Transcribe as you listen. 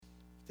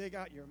take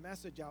out your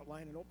message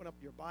outline and open up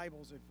your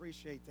Bibles. I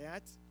appreciate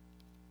that.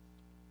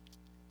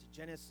 To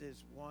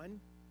Genesis 1.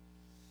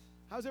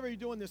 How's everybody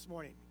doing this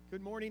morning?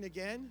 Good morning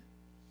again.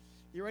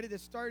 You ready to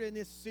start in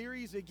this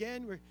series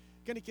again? We're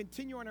going to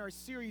continue on our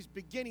series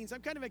Beginnings.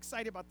 I'm kind of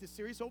excited about this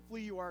series.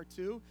 Hopefully you are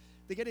too.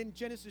 To get in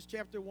Genesis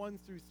chapter 1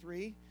 through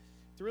 3.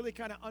 To really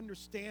kind of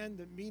understand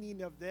the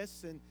meaning of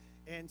this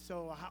and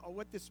so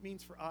what this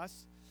means for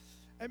us.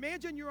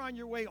 Imagine you're on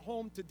your way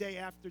home today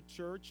after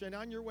church, and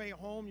on your way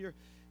home you're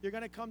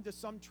going to come to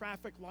some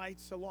traffic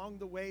lights along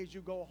the way as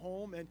you go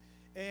home,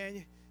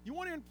 and you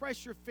want to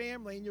impress your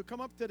family, and you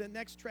come up to the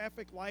next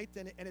traffic light,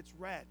 and it's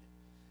red.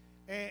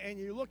 And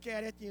you look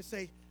at it, and you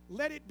say,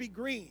 let it be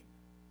green.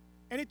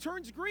 And it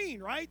turns green,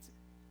 right?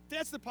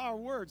 That's the power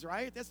of words,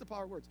 right? That's the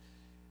power of words.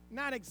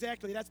 Not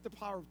exactly. That's the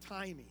power of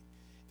timing.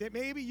 That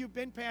maybe you've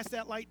been past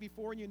that light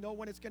before, and you know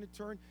when it's going to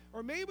turn.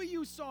 Or maybe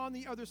you saw on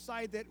the other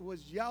side that it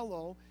was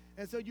yellow,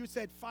 and so you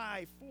said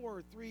 5,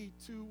 4, 3,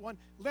 2, 1,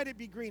 let it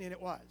be green, and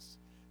it was.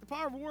 The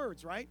power of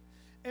words, right?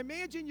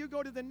 Imagine you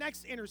go to the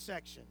next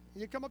intersection,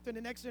 and you come up to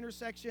the next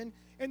intersection,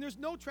 and there's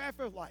no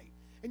traffic light.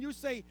 And you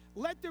say,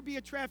 let there be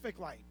a traffic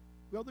light.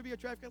 Will there be a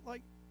traffic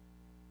light?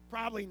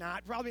 Probably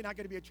not. Probably not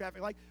going to be a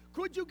traffic light.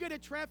 Could you get a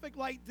traffic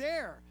light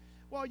there?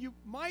 Well, you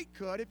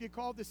could if you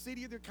called the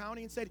city or the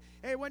county and said,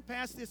 hey, I went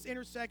past this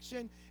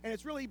intersection, and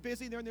it's really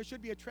busy there, and there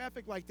should be a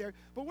traffic light there.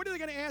 But what are they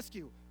going to ask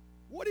you?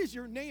 What is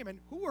your name, and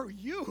who are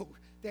you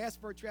to ask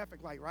for a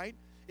traffic light, right?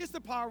 It's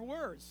the power of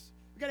words.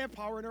 We've got to have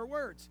power in our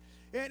words.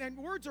 And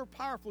words are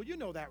powerful. You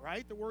know that,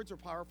 right? The words are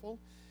powerful.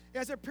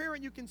 As a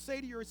parent, you can say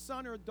to your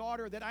son or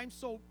daughter that I'm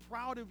so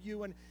proud of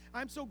you, and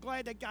I'm so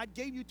glad that God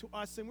gave you to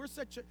us, and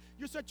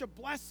you're such a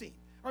blessing.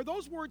 Are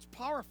those words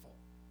powerful?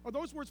 Are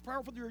those words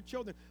powerful to your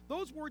children?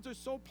 Those words are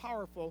so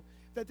powerful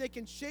that they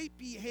can shape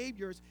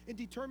behaviors and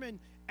determine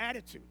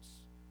attitudes.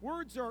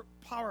 Words are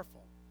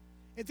powerful.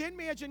 And then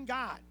imagine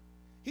God.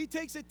 He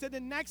takes it to the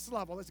next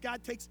level as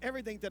God takes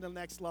everything to the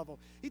next level.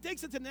 He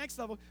takes it to the next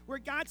level where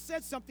God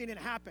says something and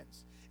it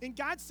happens. And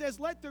God says,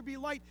 let there be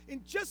light.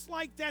 And just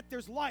like that,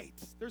 there's light.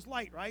 There's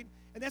light, right?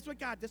 And that's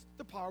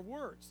the power of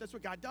words. That's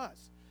what God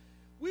does.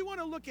 We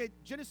want to look at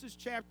Genesis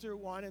chapter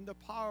 1 and the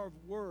power of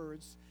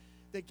words,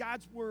 that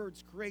God's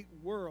words create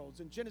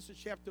worlds. In Genesis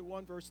chapter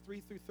 1, verse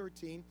 3 through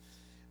 13,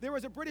 there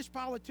was a British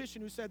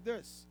politician who said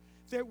this,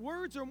 that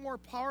words are more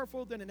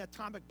powerful than an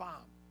atomic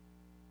bomb.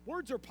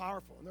 Words are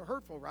powerful, and they're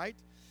hurtful, right?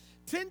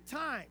 10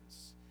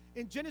 times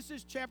in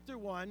Genesis chapter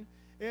 1,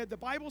 the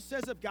Bible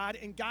says of God,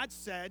 and God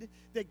said,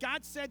 that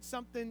God said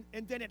something,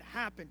 and then it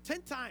happened.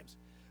 10 times.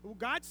 When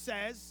God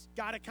says,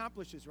 God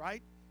accomplishes,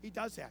 right? He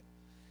does that.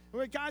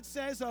 Where God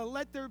says,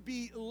 let there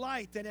be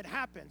light, and it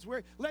happens.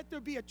 Where let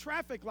there be a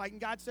traffic light,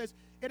 and God says,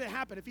 it'll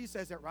happen if he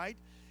says that, right?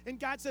 And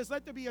God says,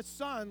 let there be a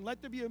sun,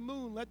 let there be a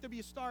moon, let there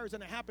be stars,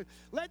 and it happens.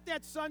 Let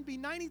that sun be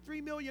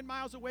 93 million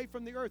miles away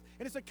from the earth,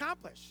 and it's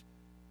accomplished.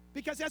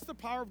 Because that's the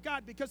power of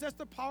God, because that's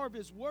the power of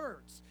his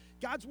words.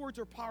 God's words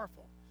are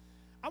powerful.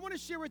 I want to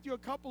share with you a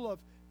couple of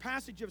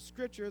passages of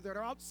Scripture that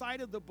are outside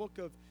of the book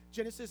of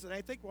Genesis, and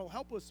I think will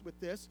help us with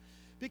this.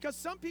 Because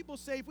some people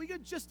say if we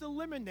could just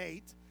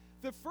eliminate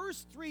the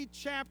first 3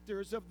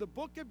 chapters of the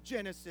book of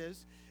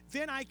Genesis,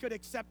 then I could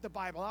accept the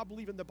Bible. I'll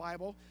believe in the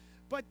Bible.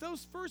 But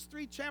those first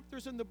 3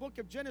 chapters in the book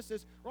of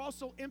Genesis are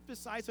also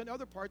emphasized in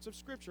other parts of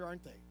Scripture,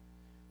 aren't they?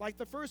 Like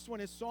the first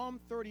one is Psalm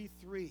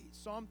 33.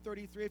 Psalm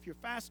 33, if you're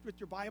fast with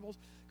your Bibles,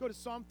 go to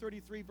Psalm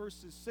 33,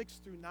 verses 6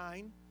 through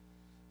 9.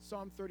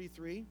 Psalm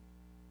 33.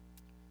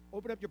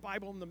 Open up your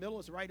Bible in the middle.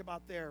 It's right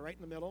about there, right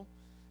in the middle.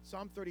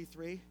 Psalm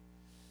 33.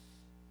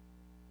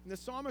 And the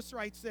psalmist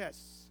writes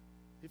this.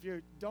 If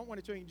you don't want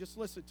to turn, you can just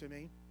listen to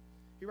me.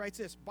 He writes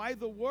this, by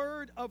the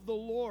word of the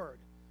Lord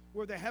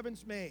were the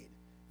heavens made,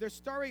 their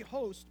starry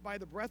host by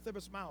the breath of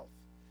his mouth.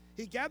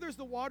 He gathers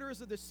the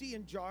waters of the sea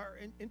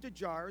into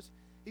jars.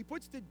 He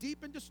puts the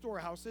deep into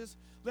storehouses.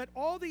 Let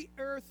all the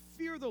earth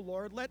fear the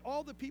Lord. Let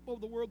all the people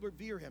of the world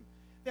revere him.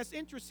 That's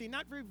interesting.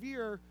 Not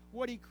revere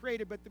what he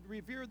created, but to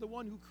revere the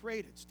one who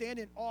created. Stand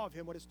in awe of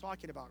him, what it's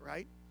talking about,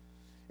 right?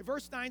 And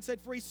verse 9 said,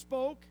 for he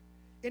spoke,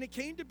 and it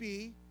came to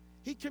be.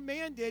 He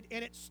commanded,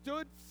 and it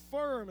stood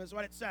firm, is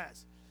what it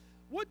says.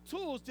 What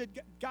tools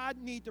did God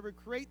need to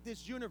recreate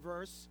this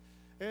universe,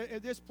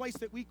 this place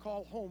that we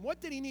call home?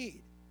 What did he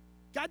need?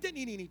 God didn't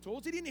need any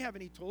tools. He didn't have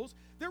any tools.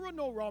 There were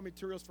no raw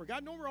materials for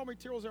God, no raw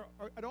materials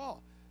at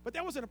all. But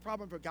that wasn't a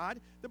problem for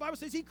God. The Bible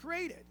says he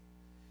created.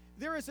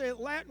 There is a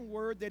Latin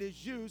word that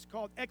is used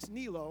called ex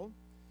nihilo,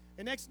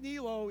 and ex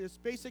nihilo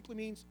basically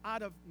means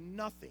out of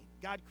nothing.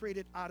 God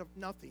created out of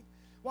nothing.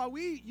 While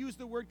we use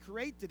the word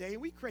create today,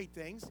 and we create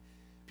things,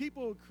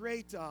 people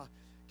create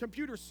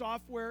computer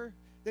software.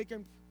 They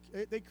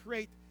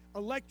create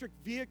electric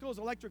vehicles,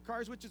 electric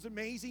cars, which is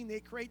amazing. They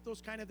create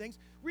those kind of things.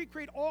 We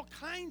create all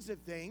kinds of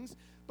things,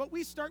 but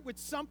we start with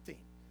something.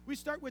 We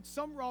start with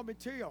some raw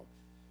material.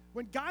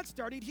 When God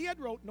started, he had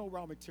no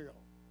raw material.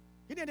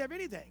 He didn't have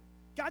anything.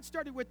 God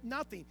started with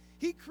nothing.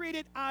 He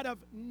created out of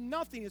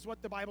nothing is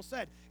what the Bible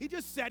said. He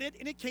just said it,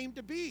 and it came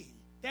to be.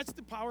 That's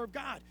the power of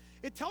God.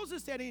 It tells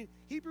us that in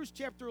Hebrews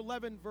chapter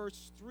 11,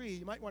 verse 3.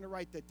 You might want to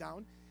write that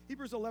down.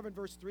 Hebrews 11,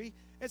 verse 3.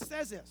 It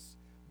says this: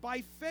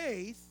 by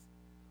faith,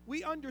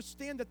 we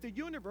understand that the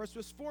universe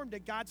was formed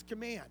at God's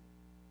command,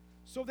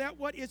 so that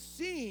what is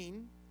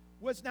seen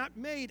was not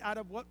made out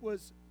of what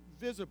was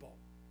visible.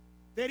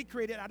 That he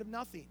created out of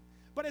nothing.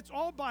 But it's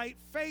all by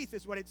faith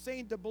is what it's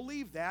saying, to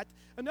believe that.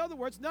 In other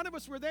words, none of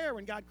us were there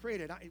when God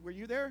created. Were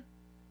you there?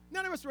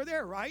 None of us were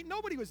there, right?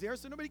 Nobody was there,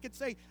 so nobody could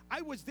say,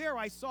 I was there,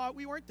 I saw it,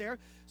 we weren't there.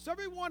 So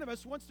every one of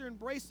us wants to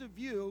embrace a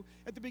view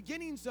at the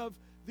beginnings of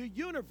the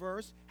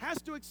universe,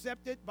 has to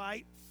accept it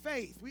by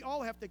faith. We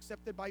all have to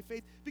accept it by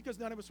faith because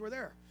none of us were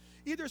there.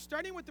 Either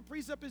starting with the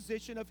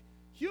presupposition of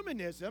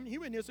humanism.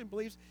 Humanism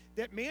believes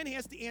that man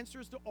has the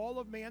answers to all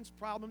of man's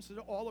problems, to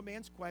all of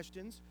man's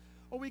questions.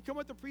 Or we come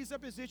with the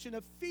presupposition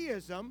of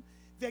theism,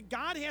 that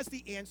God has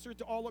the answer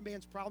to all of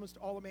man's problems, to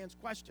all of man's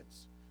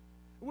questions.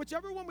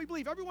 Whichever one we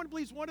believe, everyone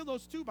believes one of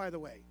those two, by the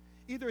way.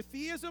 Either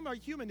theism or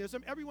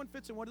humanism, everyone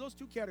fits in one of those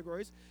two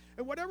categories.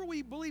 And whatever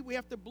we believe, we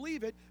have to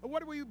believe it. And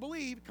whatever we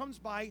believe comes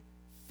by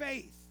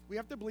faith. We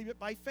have to believe it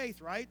by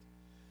faith, right?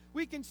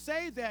 We can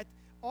say that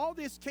all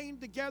this came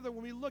together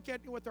when we look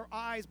at it with our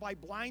eyes by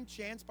blind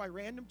chance, by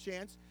random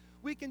chance.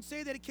 We can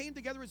say that it came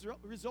together as a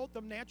result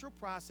of natural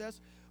process,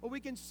 or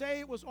we can say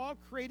it was all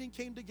created and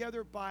came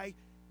together by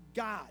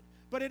God.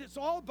 But it's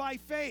all by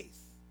faith.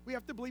 We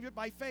have to believe it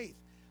by faith.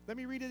 Let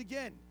me read it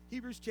again.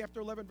 Hebrews chapter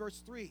 11,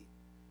 verse 3.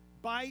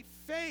 By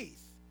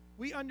faith,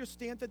 we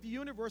understand that the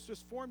universe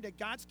was formed at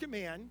God's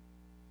command,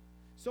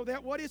 so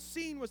that what is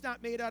seen was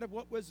not made out of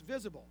what was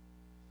visible.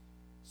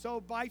 So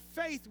by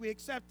faith, we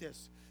accept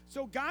this.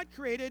 So God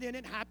created, and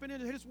it happened,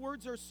 and his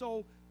words are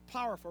so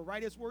powerful,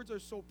 right? His words are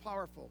so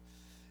powerful.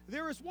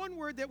 There is one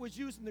word that was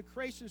used in the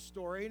creation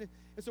story, and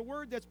it's a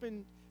word that's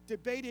been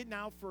debated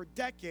now for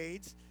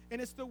decades, and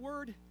it's the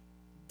word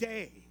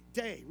day.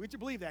 Day. Would you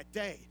believe that?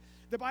 Day.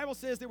 The Bible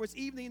says there was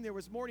evening, there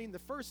was morning the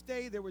first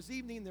day, there was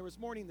evening, there was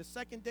morning the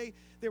second day,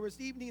 there was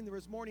evening, there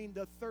was morning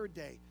the third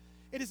day.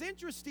 It is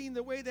interesting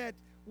the way that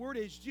word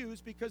is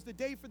used, because the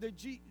day for the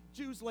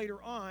Jews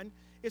later on,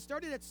 it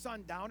started at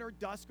sundown or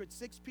dusk at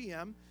 6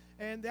 p.m.,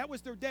 and that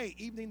was their day,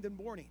 evening then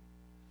morning.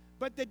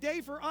 But the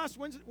day for us,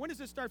 when does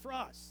it start for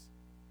us?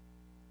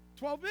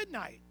 12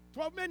 midnight,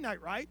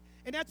 right?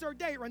 And that's our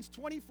day. It runs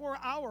 24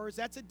 hours.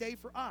 That's a day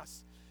for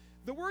us.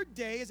 The word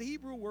day is a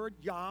Hebrew word,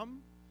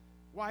 yom,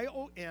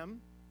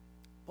 Y-O-M.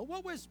 But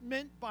what was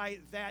meant by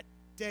that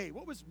day?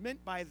 What was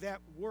meant by that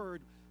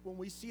word when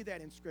we see that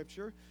in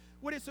Scripture?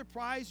 Would it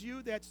surprise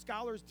you that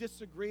scholars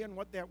disagree on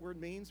what that word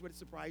means? Would it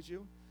surprise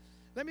you?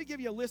 Let me give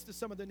you a list of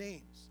some of the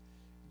names.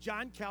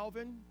 John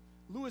Calvin,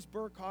 Louis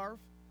Berkhoff,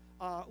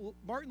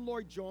 Martin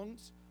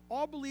Lloyd-Jones,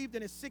 all believed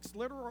in a sixth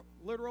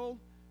literal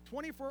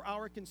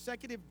 24-hour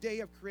consecutive day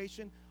of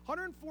creation,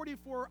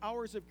 144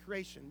 hours of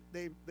creation,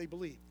 they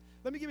believed.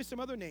 Let me give you some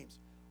other names.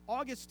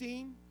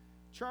 Augustine,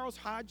 Charles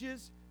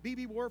Hodges,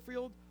 B.B.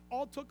 Warfield,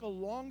 all took a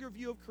longer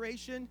view of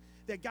creation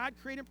that God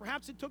created.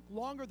 Perhaps it took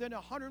longer than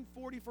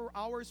 144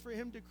 hours for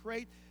him to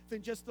create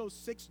than just those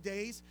 6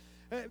 days.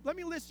 Let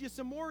me list you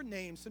some more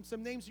names,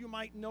 some names you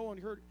might know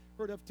and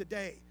heard of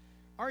today.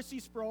 R.C.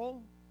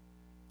 Sproul,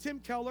 Tim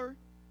Keller,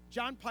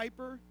 John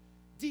Piper,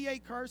 D.A.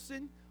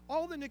 Carson,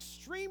 all of them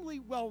extremely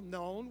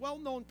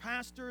well-known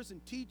pastors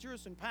and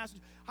teachers and pastors,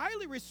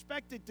 highly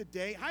respected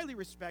today, highly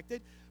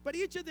respected, but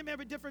each of them have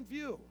a different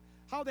view,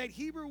 how that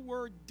Hebrew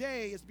word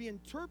day is being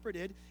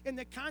interpreted in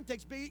the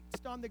context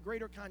based on the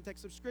greater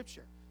context of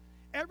Scripture.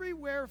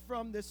 Everywhere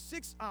from the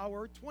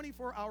 6-hour,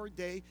 24-hour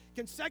day,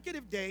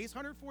 consecutive days,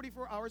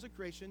 144 hours of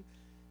creation,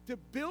 to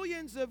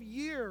billions of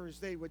years,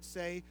 they would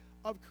say,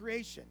 of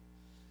creation.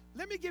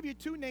 Let me give you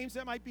two names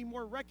that might be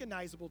more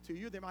recognizable to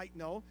you, they might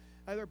know.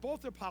 They're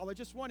both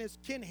apologists. One is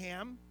Ken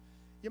Ham.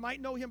 You might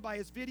know him by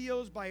his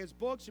videos, by his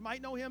books. You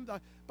might know him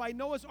by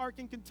Noah's Ark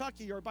in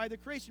Kentucky or by the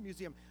Creation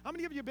Museum. How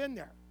many of you have been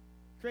there?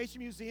 Creation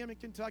Museum in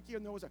Kentucky or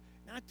Noah's Ark?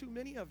 Not too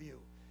many of you.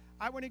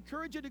 I would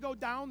encourage you to go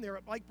down there.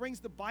 It brings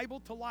the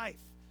Bible to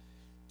life.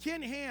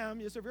 Ken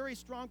Ham is a very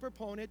strong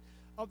proponent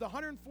of the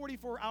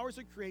 144 hours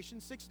of creation,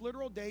 6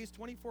 literal days,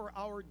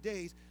 24-hour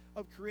days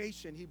of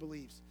creation, he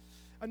believes.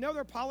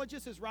 Another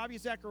apologist is Ravi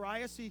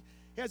Zacharias. He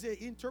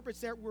interprets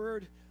that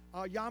word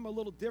yom a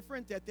little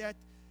different,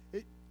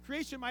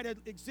 creation might have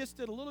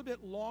existed a little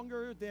bit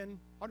longer than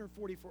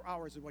 144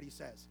 hours is what he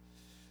says.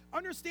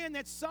 Understand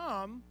that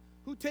some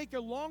who take a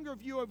longer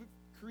view of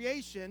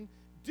creation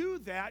do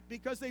that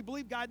because they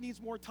believe God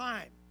needs more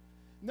time.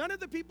 None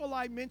of the people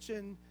I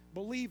mentioned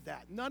believe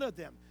that. None of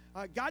them.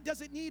 God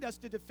doesn't need us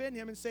to defend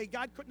him and say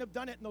God couldn't have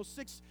done it in those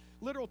 6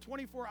 literal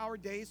 24-hour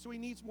days, so he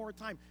needs more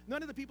time.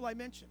 None of the people I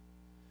mentioned.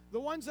 The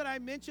ones that I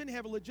mentioned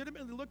have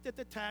legitimately looked at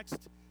the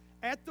text,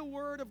 at the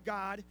Word of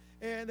God,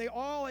 and they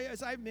all,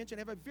 as I've mentioned,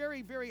 have a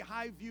very, very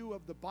high view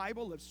of the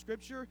Bible, of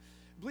Scripture,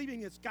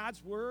 believing it's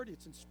God's Word,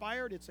 it's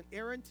inspired, it's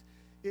inerrant,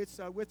 it's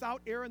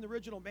without error in the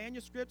original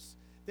manuscripts,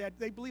 that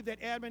they believe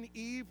that Adam and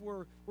Eve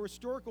were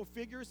historical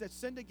figures that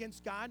sinned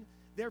against God,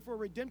 therefore a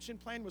redemption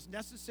plan was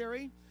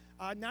necessary,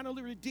 not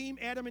only redeem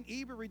Adam and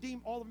Eve, but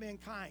redeem all of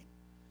mankind.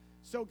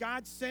 So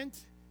God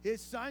sent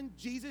his son,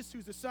 Jesus,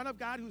 who's the Son of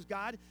God, who's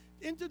God,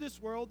 into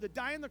this world to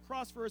die on the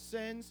cross for our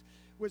sins,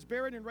 was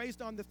buried and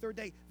raised on the third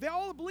day. They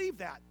all believe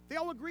that. They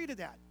all agree to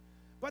that.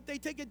 But they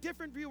take a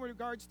different view in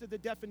regards to the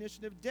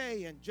definition of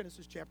day in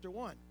Genesis chapter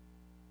 1.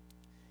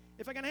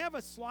 If I can have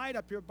a slide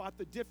up here about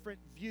the different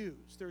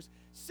views. There's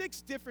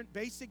 6 different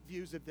basic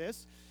views of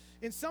this.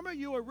 And some of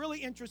you are really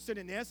interested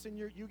in this, and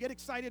you get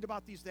excited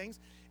about these things.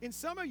 And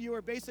some of you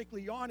are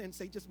basically yawning and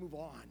say, just move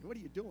on. What are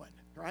you doing,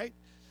 right?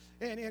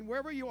 And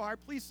wherever you are,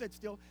 please sit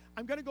still.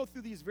 I'm going to go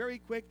through these very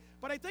quick,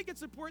 but I think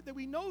it's important that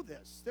we know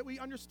this, that we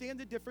understand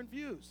the different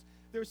views.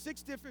 There are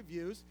 6 different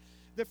views.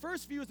 The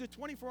first view is the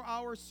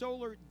 24-hour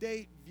solar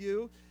day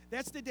view.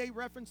 That's the day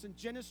referenced in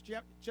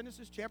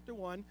Genesis chapter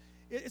 1.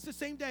 It's the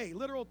same day,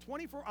 literal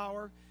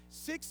 24-hour,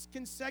 6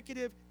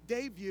 consecutive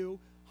day view,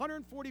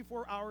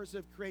 144 hours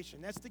of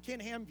creation. That's the Ken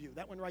Ham view,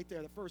 that one right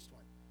there, the first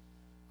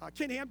one.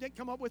 Ken Ham didn't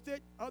come up with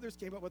it. Others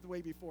came up with it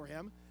way before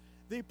him.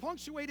 The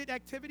punctuated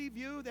activity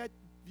view, that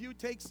view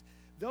takes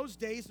those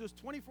days, those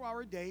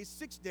 24-hour days,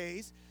 6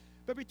 days.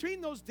 But between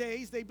those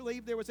days, they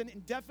believe there was an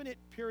indefinite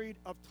period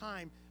of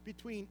time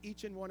between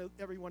each and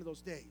every one of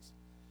those days.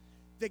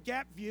 The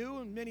gap view,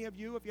 and many of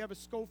you, if you have a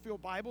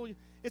Scofield Bible,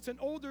 it's an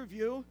older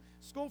view.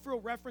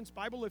 Scofield Reference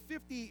Bible of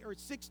 50 or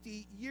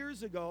 60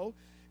 years ago.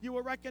 You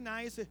will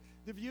recognize that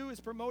the view is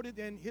promoted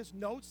in his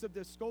notes of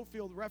the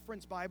Scofield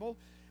Reference Bible.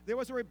 There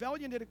was a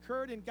rebellion that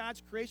occurred in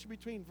God's creation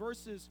between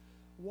verses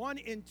 1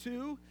 and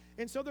 2.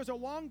 And so there's a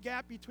long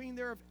gap between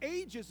there of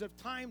ages of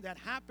time that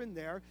happened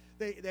there,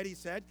 that he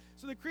said.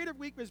 So the creative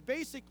week was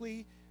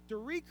basically to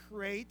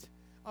recreate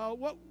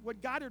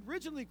what God had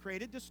originally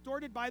created,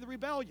 distorted by the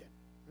rebellion.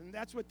 And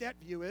that's what that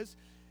view is,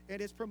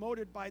 and it's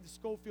promoted by the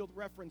Scofield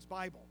Reference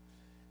Bible.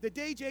 The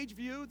day-age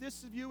view,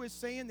 this view is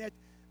saying that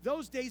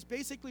those days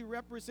basically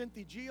represent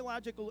the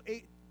geological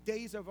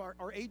days of our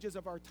ages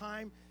of our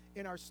time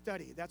in our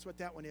study. That's what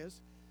that one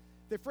is.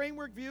 The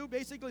framework view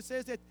basically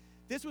says that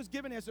this was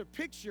given as a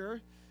picture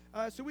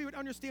so we would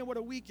understand what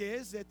a week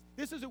is, that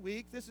this is a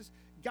week, this is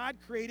God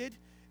created,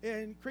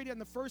 and created on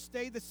the first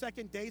day, the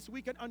second day, so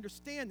we can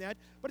understand that,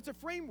 but it's a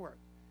framework.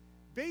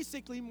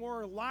 Basically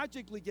more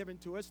logically given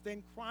to us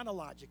than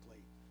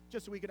chronologically,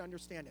 just so we can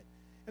understand it.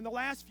 And the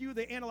last view,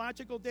 the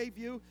analogical day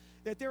view,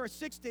 that there are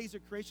 6 days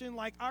of creation,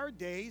 like our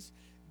days.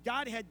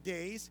 God had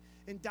days,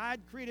 and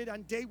God created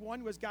on day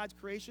 1 was God's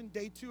creation,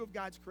 day 2 of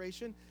God's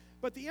creation.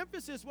 But the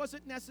emphasis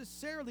wasn't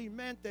necessarily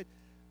meant that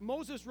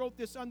Moses wrote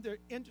this under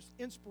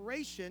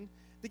inspiration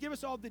to give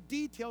us all the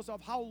details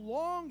of how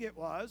long it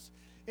was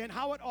and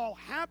how it all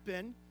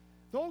happened.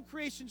 The whole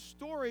creation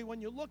story, when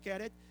you look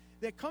at it,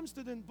 that comes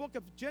to the book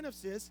of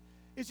Genesis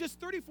is just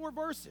 34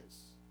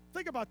 verses.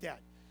 Think about that.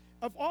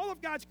 Of all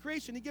of God's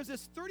creation, he gives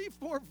us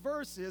 34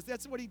 verses.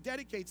 That's what he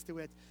dedicates to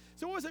it.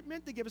 So it wasn't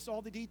meant to give us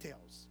all the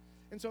details.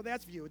 And so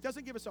that's view. It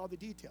doesn't give us all the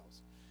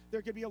details.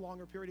 There could be a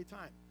longer period of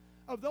time.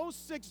 Of those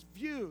 6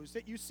 views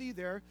that you see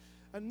there,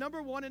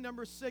 number 1 and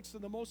number 6 are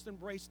the most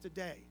embraced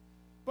today.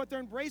 But they're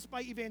embraced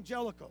by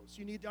evangelicals.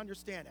 You need to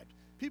understand it.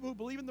 People who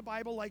believe in the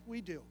Bible like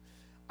we do.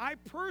 I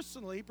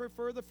personally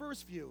prefer the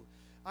first view.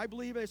 I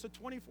believe it's a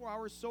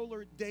 24-hour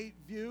solar day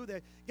view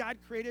that God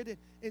created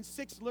in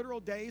 6 literal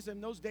days,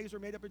 and those days are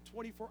made up of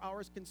 24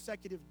 hours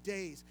consecutive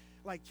days,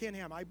 like Ken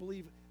Ham. I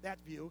believe that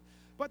view.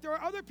 But there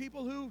are other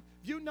people who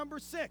view number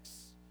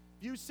 6,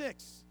 view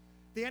 6,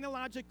 the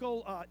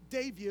analogical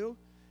day view.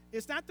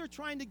 It's not they're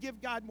trying to give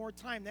God more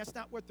time. That's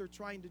not what they're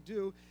trying to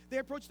do. They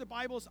approach the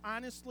Bible as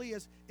honestly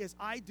as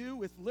I do,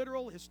 with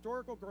literal,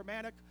 historical,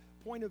 grammatic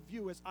point of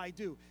view as I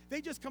do.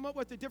 They just come up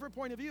with a different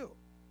point of view.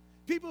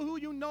 People who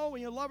you know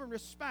and you love and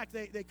respect,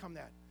 they come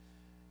that.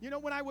 You know,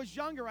 when I was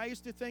younger, I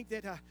used to think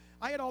that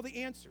I had all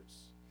the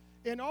answers.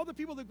 And all the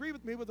people that agree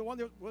with me were the one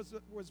that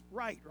was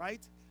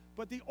right?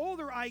 But the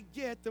older I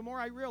get, the more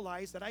I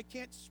realize that I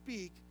can't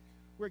speak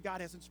where God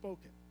hasn't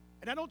spoken.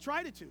 And I don't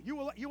try to.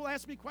 You will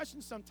ask me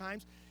questions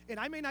sometimes, and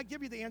I may not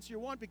give you the answer you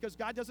want because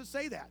God doesn't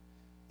say that.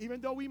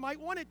 Even though we might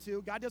want it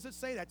to, God doesn't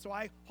say that. So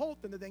I halt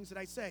in the things that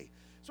I say.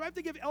 So I have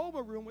to give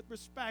elbow room with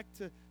respect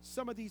to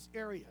some of these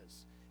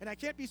areas. And I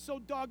can't be so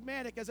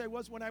dogmatic as I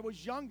was when I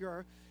was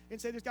younger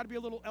and say there's got to be a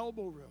little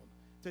elbow room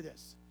to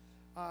this.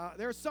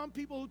 There are some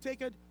people who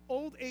take an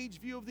old age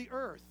view of the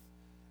earth.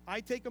 I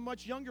take a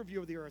much younger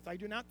view of the earth. I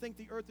do not think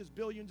the earth is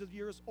billions of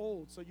years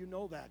old, so you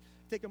know that.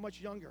 Take a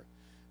much younger.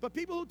 But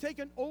people who take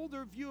an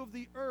older view of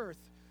the earth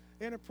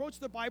and approach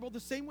the Bible the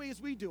same way as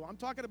we do, I'm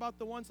talking about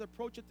the ones that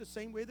approach it the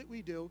same way that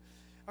we do,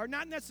 are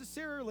not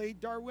necessarily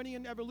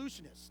Darwinian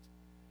evolutionists.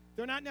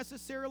 They're not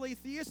necessarily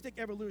theistic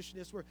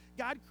evolutionists where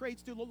God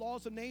creates through the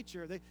laws of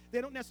nature.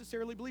 They don't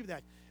necessarily believe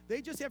that.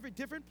 They just have a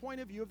different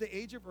point of view of the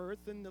age of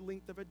earth and the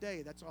length of a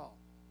day. That's all.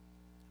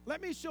 Let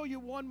me show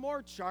you one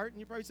more chart. And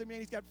you probably say, man,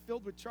 he's got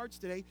filled with charts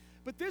today.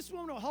 But this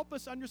one will help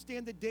us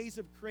understand the days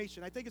of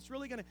creation. I think it's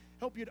really going to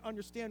help you to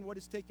understand what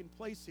is taking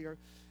place here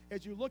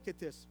as you look at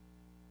this.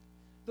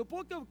 The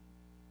book of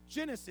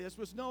Genesis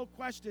was no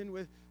question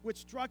with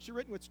structure,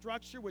 written with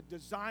structure, with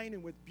design,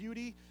 and with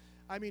beauty.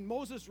 I mean,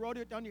 Moses wrote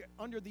it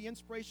under the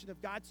inspiration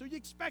of God, so you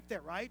expect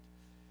that, right?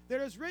 that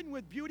is written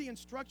with beauty and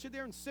structure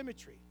there and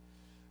symmetry.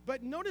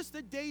 But notice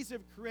the days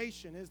of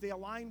creation as they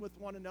align with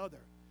one another.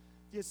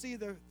 You see,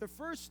 the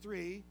first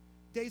 3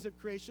 days of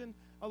creation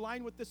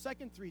align with the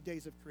second 3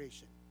 days of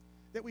creation.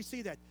 That we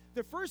see that.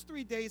 The first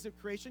 3 days of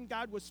creation,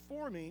 God was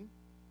forming.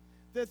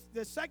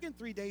 The second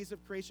 3 days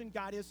of creation,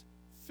 God is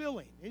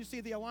filling. And you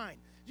see they align.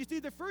 You see,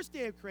 the first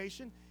day of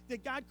creation,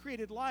 that God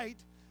created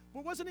light, but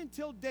it wasn't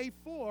until day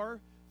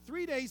 4,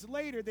 3 days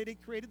later, that he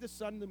created the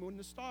sun, the moon, and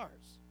the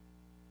stars.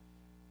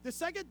 The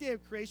second day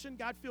of creation,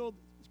 God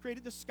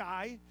created the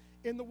sky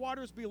and the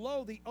waters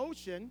below the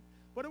ocean,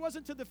 but it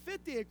wasn't until the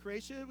 5th day of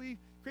creation that we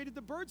created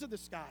the birds of the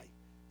sky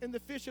and the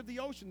fish of the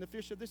ocean, the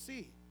fish of the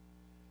sea.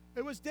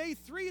 It was day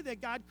 3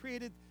 that God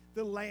created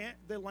the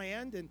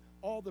land and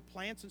all the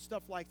plants and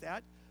stuff like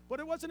that. But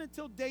it wasn't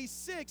until day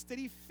 6 that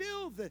he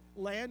filled the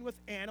land with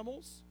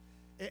animals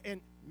and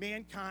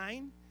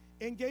mankind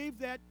and gave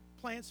that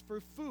plants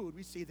for food,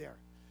 we see there.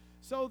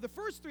 So the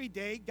first 3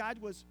 days, God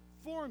was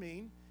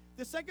forming.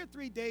 The second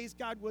 3 days,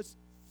 God was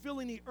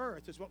filling the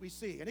earth, is what we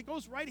see. And it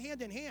goes right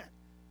hand in hand.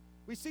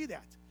 We see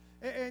that.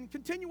 And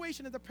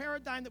continuation of the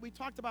paradigm that we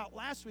talked about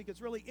last week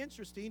is really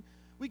interesting.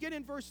 We get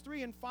in verse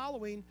 3 and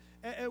following,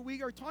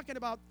 we are talking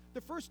about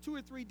the first 2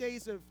 or 3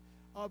 days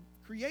of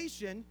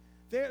creation.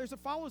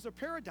 Follows a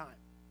paradigm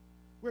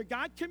where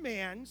God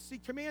commands, he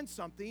commands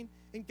something,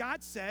 and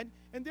God said,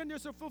 and then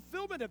there's a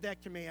fulfillment of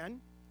that command,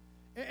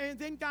 and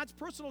then God's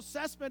personal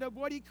assessment of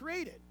what he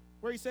created,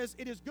 where he says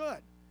it is good.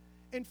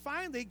 And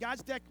finally,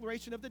 God's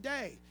declaration of the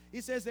day.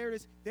 He says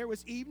there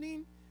was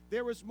evening,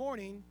 there was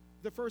morning,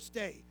 the first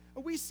day.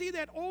 And we see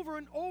that over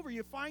and over.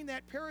 You find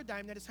that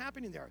paradigm that is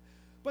happening there.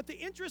 But the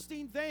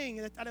interesting thing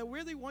that I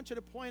really want you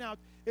to point out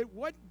is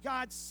what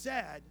God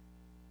said,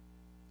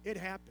 it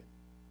happened.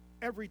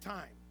 Every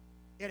time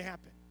it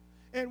happened.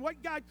 And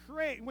what God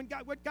created,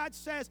 what God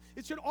says,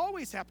 it should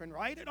always happen,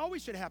 right? It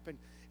always should happen.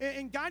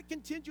 And God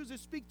continues to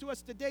speak to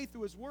us today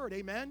through his word,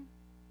 amen?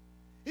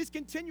 He's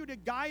continued to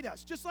guide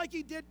us, just like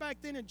he did back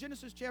then in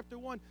Genesis chapter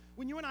 1.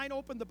 When you and I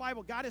opened the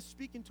Bible, God is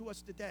speaking to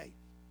us today.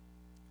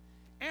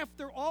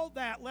 After all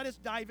that, let us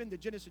dive into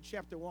Genesis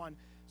chapter 1.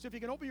 So if you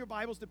can open your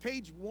Bibles to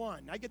page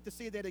 1. I get to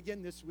say that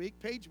again this week.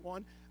 Page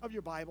 1 of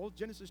your Bible,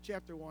 Genesis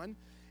chapter 1.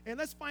 And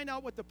let's find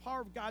out what the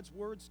power of God's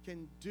words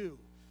can do.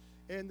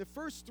 And the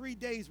first 3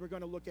 days we're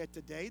going to look at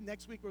today.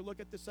 Next week we'll look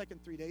at the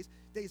second 3 days,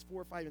 days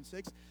 4, 5, and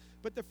 6.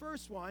 But the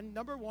first one,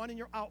 number 1 in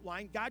your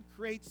outline, God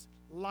creates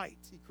light.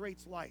 He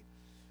creates light.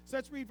 So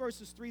let's read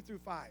verses 3 through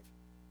 5.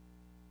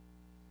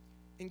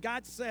 And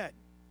God said,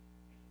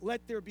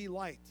 "Let there be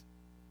light."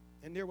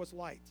 And there was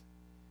light.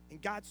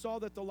 And God saw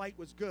that the light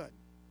was good.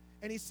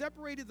 And he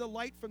separated the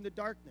light from the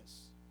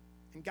darkness.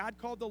 And God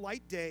called the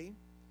light day,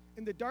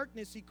 and the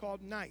darkness he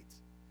called night.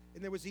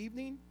 And there was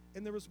evening,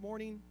 and there was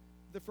morning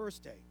the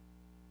first day.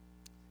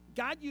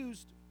 God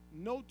used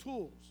no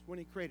tools when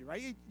he created,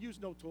 right? He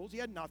used no tools. He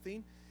had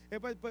nothing.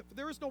 But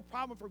there was no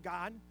problem for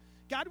God.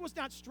 God was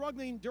not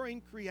struggling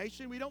during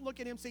creation. We don't look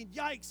at him saying,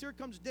 yikes, here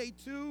comes day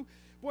 2.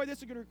 Boy, this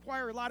is going to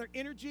require a lot of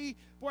energy.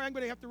 Boy, I'm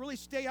going to have to really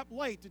stay up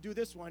late to do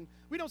this one.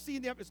 We don't see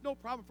that. It's no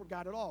problem for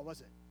God at all, was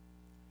it?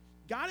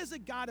 God is a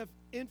God of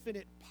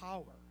infinite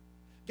power.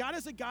 God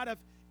is a God of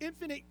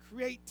infinite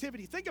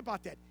creativity. Think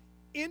about that.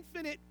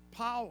 Infinite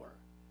power.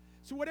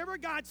 So whatever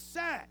God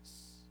says,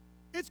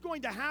 it's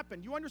going to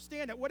happen. You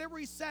understand that? Whatever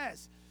he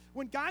says,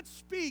 when God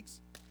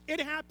speaks, it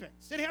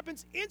happens. It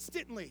happens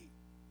instantly.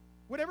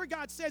 Whatever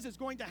God says is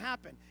going to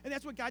happen. And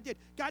that's what God did.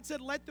 God said,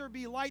 "Let there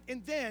be light."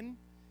 And then,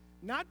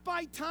 not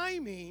by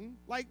timing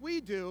like we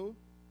do,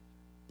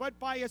 but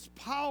by his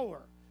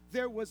power,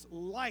 there was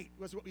light,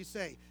 was what we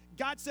say.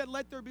 God said,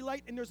 "Let there be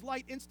light," and there's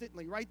light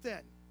instantly, right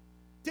then.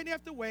 Didn't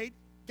have to wait.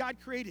 God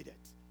created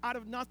it out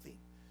of nothing.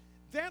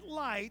 That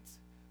light,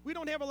 we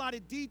don't have a lot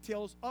of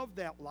details of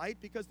that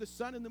light because the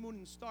sun and the moon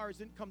and stars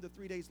didn't come to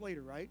 3 days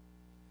later, right?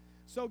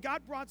 So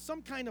God brought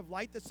some kind of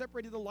light that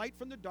separated the light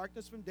from the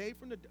darkness, from day,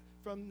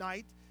 from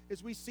night,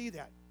 as we see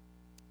that.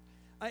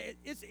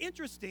 It's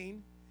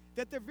interesting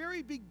that the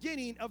very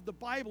beginning of the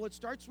Bible, it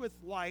starts with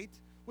light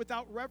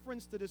without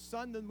reference to the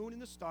sun, the moon,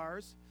 and the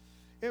stars.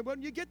 And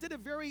when you get to the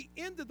very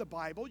end of the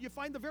Bible, you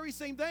find the very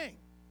same thing.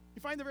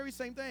 You find the very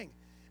same thing.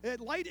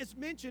 Light is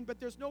mentioned, but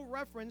there's no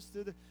reference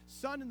to the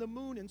sun and the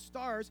moon and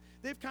stars.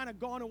 They've kind of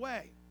gone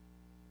away.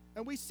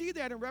 And we see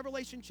that in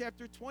Revelation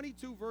chapter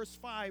 22, verse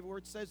 5, where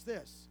it says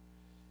this: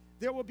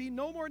 "There will be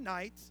no more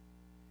night.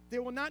 They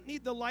will not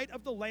need the light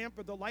of the lamp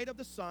or the light of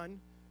the sun,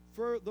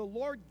 for the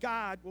Lord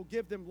God will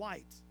give them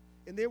light,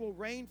 and they will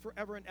reign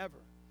forever and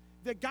ever."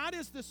 That God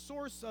is the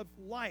source of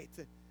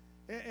light,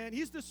 and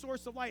he's the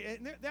source of light.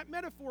 And that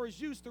metaphor is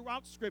used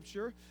throughout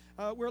Scripture,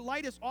 where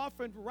light is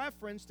often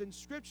referenced in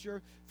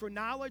Scripture for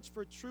knowledge,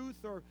 for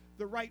truth, or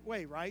the right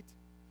way, right?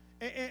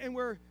 And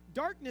where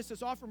darkness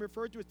is often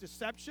referred to as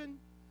deception,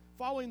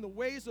 following the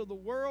ways of the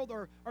world,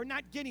 or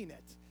not getting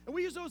it. And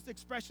we use those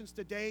expressions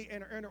today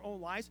in our own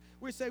lives.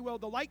 We say, well,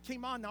 the light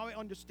came on, now I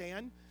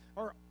understand.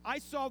 Or I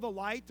saw the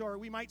light, or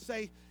we might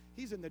say,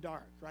 he's in the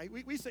dark, right?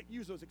 We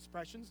use those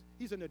expressions,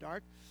 he's in the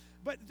dark.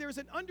 But there's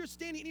an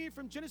understanding even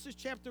from Genesis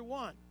chapter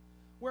 1,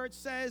 where it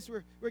says,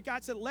 where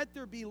God said, let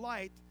there be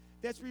light,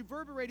 that's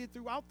reverberated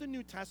throughout the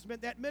New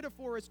Testament. That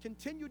metaphor has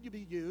continued to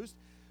be used,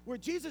 where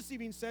Jesus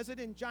even says it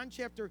in John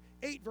chapter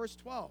 8, verse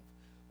 12,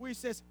 where he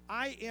says,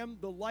 I am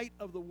the light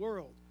of the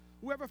world.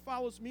 Whoever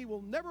follows me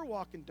will never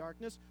walk in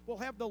darkness, will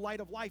have the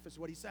light of life, is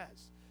what he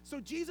says. So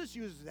Jesus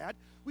uses that.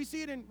 We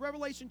see it in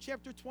Revelation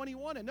chapter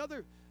 21,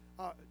 another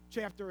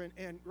chapter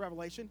in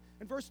Revelation,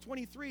 in verse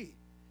 23.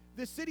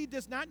 The city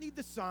does not need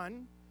the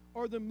sun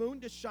or the moon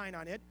to shine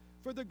on it,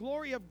 for the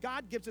glory of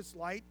God gives its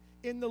light,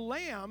 and the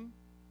Lamb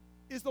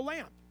is the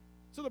lamp.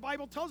 So the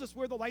Bible tells us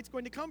where the light's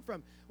going to come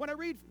from. When I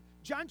read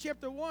John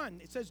chapter 1,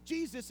 it says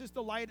Jesus is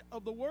the light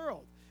of the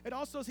world. It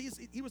also says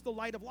he was the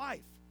light of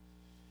life.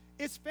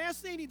 It's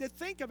fascinating to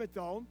think of it,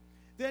 though,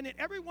 that in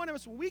every one of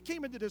us, when we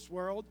came into this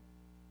world,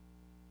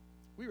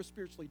 we were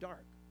spiritually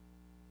dark.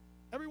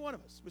 Every one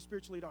of us was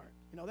spiritually dark.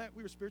 You know that?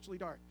 We were spiritually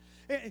dark.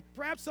 And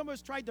perhaps some of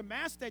us tried to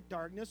mask that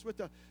darkness with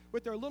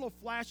their little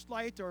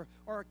flashlight or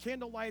a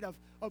candlelight of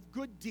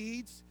good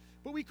deeds,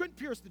 but we couldn't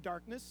pierce the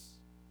darkness.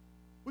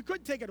 We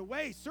couldn't take it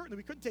away. Certainly,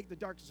 we couldn't take the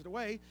darkness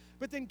away.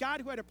 But then God,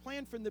 who had a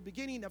plan from the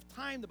beginning of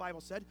time, the Bible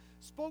said,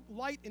 spoke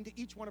light into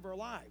each one of our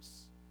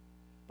lives.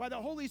 By the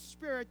Holy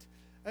Spirit,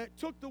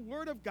 took the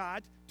Word of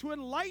God to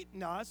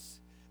enlighten us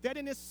that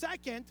in a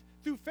second,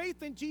 through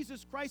faith in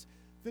Jesus Christ,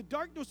 the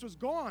darkness was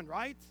gone,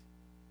 right?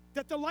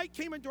 That the light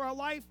came into our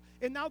life,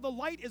 and now the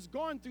light is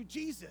gone through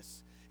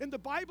Jesus. And the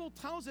Bible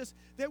tells us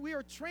that we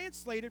are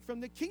translated from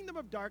the kingdom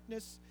of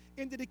darkness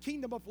into the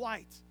kingdom of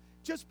light,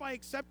 just by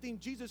accepting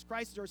Jesus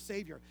Christ as our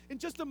Savior. In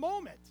just a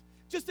moment,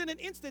 just in an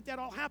instant, that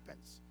all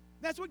happens.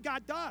 That's what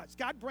God does.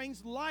 God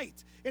brings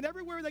light. And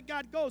everywhere that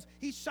God goes,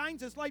 he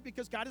shines his light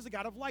because God is a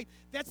God of light.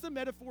 That's the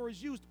metaphor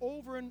is used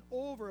over and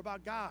over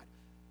about God.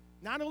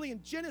 Not only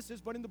in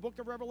Genesis, but in the book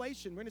of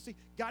Revelation. We're going to see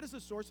God is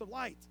the source of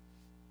light.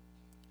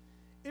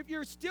 If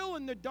you're still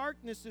in the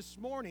darkness this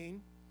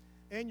morning,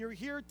 and you're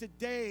here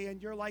today,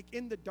 and you're like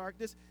in the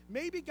darkness,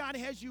 maybe God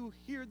has you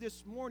here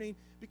this morning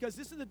because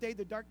this is the day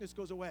the darkness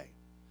goes away.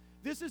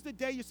 This is the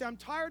day you say, I'm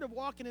tired of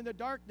walking in the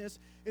darkness.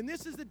 And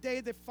this is the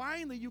day that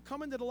finally you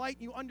come into the light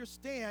and you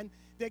understand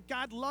that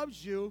God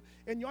loves you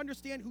and you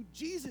understand who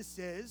Jesus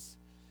is,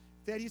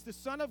 that he's the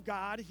Son of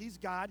God, he's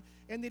God,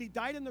 and that he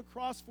died on the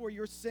cross for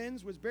your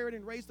sins, was buried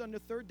and raised on the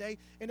third day.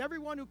 And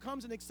everyone who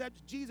comes and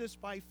accepts Jesus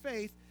by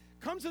faith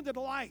comes into the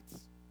light.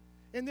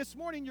 And this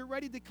morning you're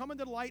ready to come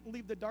into the light and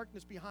leave the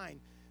darkness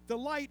behind. The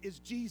light is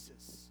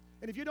Jesus.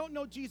 And if you don't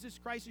know Jesus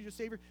Christ as your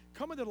Savior,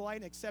 come into the light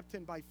and accept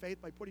him by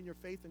faith, by putting your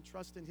faith and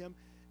trust in him,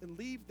 and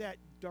leave that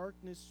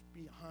darkness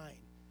behind.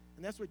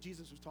 And that's what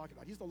Jesus was talking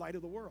about. He's the light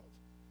of the world.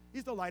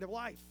 He's the light of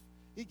life.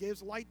 He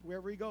gives light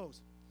wherever he goes.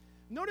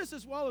 Notice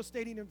as well as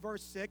starting in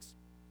verse 6,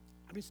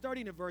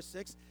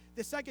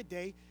 the second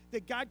day,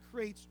 that God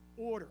creates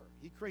order.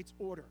 He creates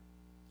order.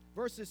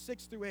 Verses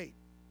 6 through 8.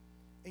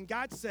 And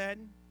God said,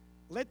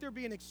 let there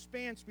be an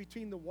expanse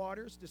between the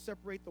waters to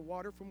separate the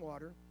water from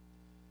water.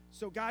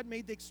 So God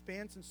made the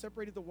expanse and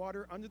separated the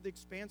water under the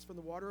expanse from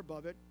the water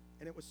above it,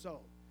 and it was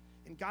so.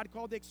 And God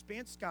called the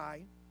expanse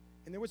sky,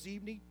 and there was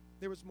evening,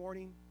 there was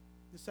morning,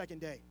 the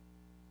second day.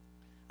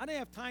 I don't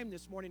have time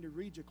this morning to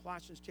read you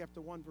Colossians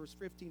chapter 1, verse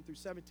 15 through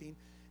 17.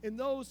 In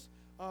those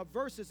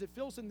verses, it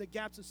fills in the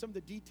gaps in some of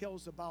the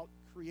details about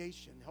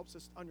creation, helps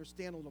us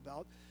understand a little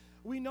about.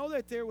 We know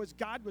that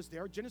God was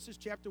there. Genesis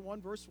chapter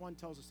 1, verse 1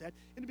 tells us that.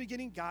 In the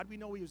beginning, God, we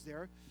know he was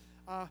there.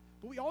 But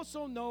we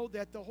also know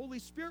that the Holy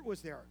Spirit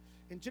was there.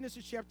 In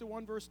Genesis chapter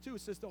 1, verse 2,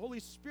 it says the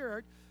Holy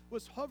Spirit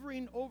was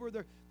hovering over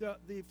the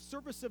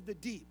surface of the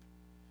deep.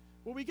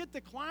 When we get to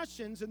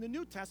Colossians in the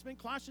New Testament,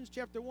 Colossians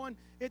chapter 1,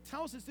 it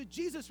tells us that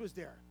Jesus was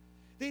there.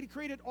 That he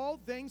created all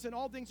things, and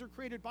all things are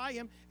created by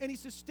him, and he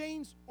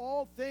sustains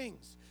all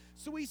things.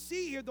 So we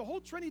see here the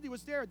whole Trinity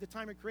was there at the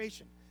time of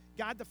creation.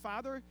 God the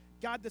Father,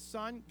 God the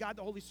Son, God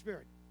the Holy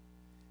Spirit.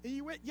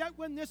 And yet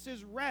when this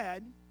is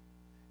read,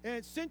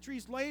 and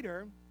centuries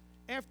later,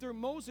 after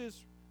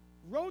Moses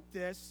wrote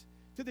this,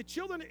 to the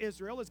children of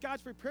Israel as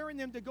God's preparing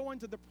them to go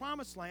into the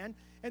promised land,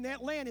 and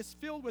that land is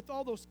filled with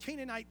all those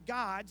Canaanite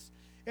gods,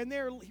 and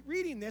they're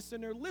reading this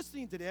and they're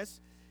listening to this,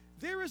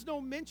 there is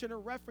no mention or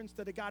reference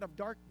to the God of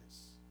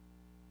darkness.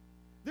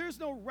 There's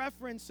no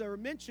reference or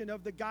mention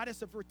of the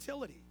goddess of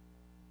fertility.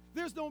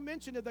 There's no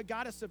mention of the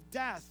goddess of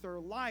death or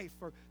life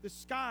or the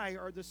sky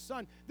or the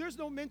sun. There's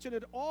no mention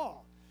at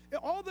all.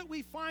 All that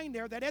we find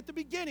there, that at the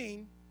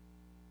beginning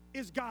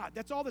is God.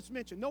 That's all that's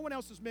mentioned. No one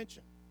else is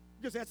mentioned.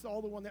 Because that's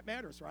all the one that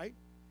matters, right?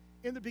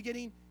 In the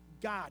beginning,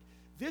 God.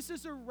 This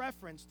is a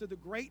reference to the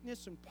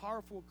greatness and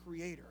powerful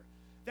creator.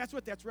 That's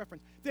what that's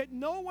reference. That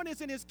no one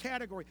is in his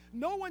category.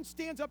 No one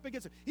stands up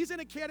against him. He's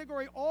in a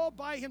category all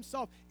by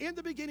himself. In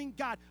the beginning,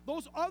 God.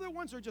 Those other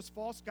ones are just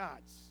false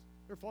gods.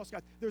 They're false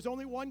gods. There's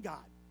only one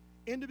God.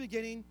 In the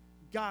beginning,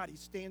 God. He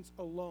stands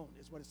alone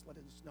is what it's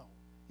letting us know.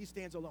 He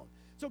stands alone.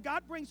 So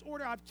God brings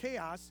order out of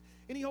chaos,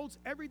 and he holds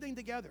everything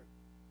together.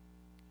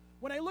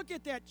 When I look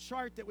at that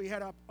chart that we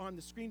had up on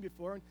the screen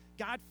before, and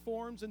God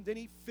forms and then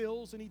he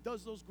fills and he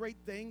does those great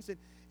things,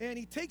 and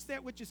he takes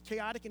that which is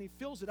chaotic and he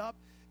fills it up.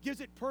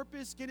 gives it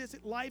purpose, gives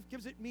it life,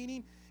 gives it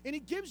meaning, and he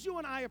gives you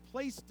and I a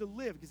place to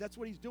live, because that's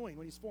what he's doing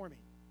when he's forming.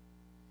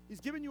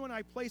 He's given you and I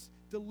a place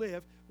to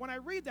live. When I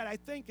read that, I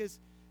think, is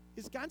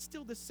God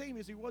still the same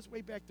as he was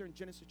way back there in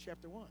Genesis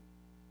chapter 1?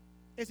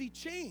 Has he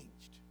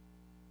changed?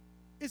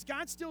 Is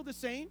God still the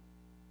same?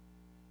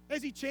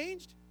 Has he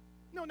changed?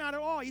 No, not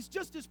at all. He's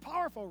just as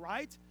powerful,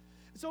 right?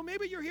 So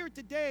maybe you're here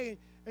today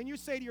and you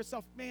say to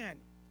yourself, man,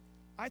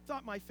 I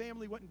thought my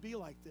family wouldn't be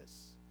like this.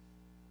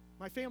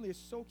 My family is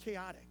so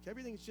chaotic.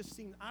 Everything's just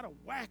seemed out of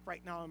whack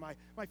right now in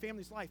my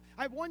family's life.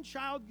 I have one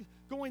child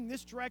going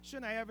this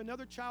direction. I have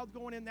another child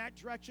going in that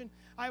direction.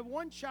 I have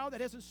one child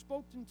that hasn't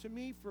spoken to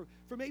me for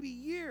maybe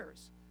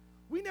years.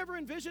 We never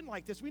envisioned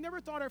like this. We never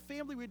thought our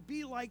family would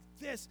be like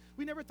this.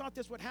 We never thought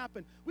this would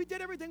happen. We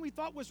did everything we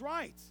thought was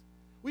right.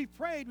 We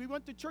prayed. We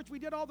went to church. We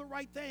did all the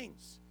right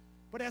things.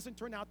 But it hasn't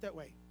turned out that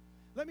way.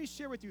 Let me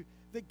share with you,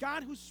 the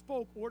God who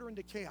spoke order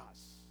into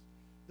chaos,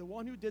 the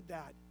one who did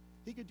that,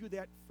 he could do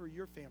that for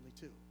your family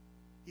too.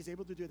 He's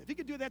able to do that. If he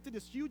could do that to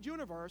this huge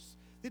universe,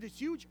 to this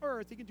huge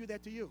earth, he can do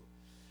that to you.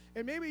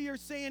 And maybe you're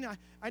saying,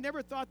 I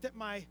never thought that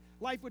my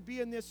life would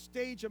be in this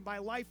stage of my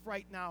life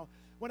right now.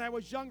 When I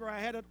was younger, I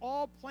had it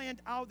all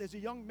planned out as a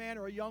young man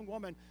or a young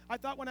woman. I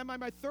thought when I'm in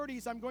my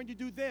 30s, I'm going to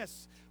do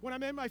this. When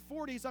I'm in my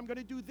 40s, I'm going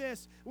to do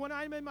this. When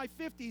I'm in my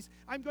 50s,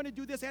 I'm going to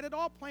do this. I had it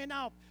all planned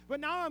out. But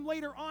now I'm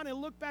later on and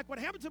look back, what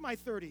happened to my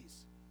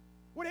 30s?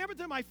 What happened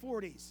to my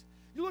 40s?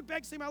 You look back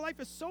and say, my life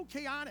is so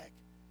chaotic.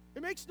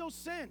 It makes no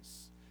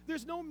sense.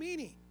 There's no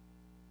meaning.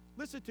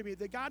 Listen to me.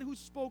 The God who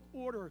spoke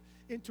order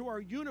into our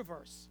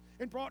universe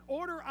and brought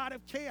order out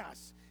of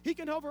chaos, he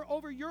can hover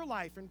over your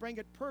life and bring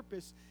it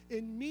purpose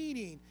and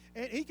meaning.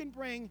 And he can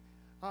bring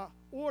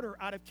order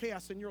out of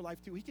chaos in your life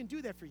too. He can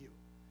do that for you.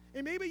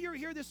 And maybe you're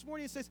here this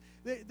morning and says,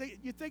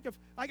 you think of,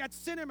 I got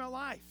sin in my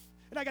life.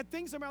 And I got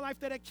things in my life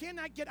that I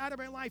cannot get out of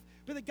my life.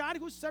 But the God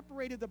who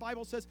separated, the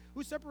Bible says,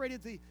 who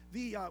separated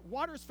the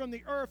waters from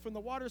the earth, from the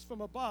waters from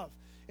above,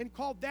 and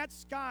called that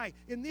sky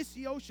and this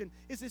the ocean,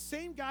 is the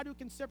same God who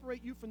can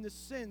separate you from the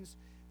sins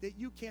that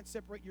you can't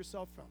separate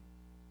yourself from.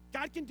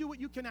 God can do what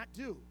you cannot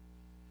do.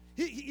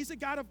 He's a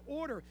God of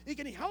order. He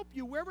can help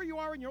you wherever you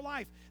are in your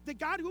life. The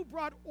God who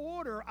brought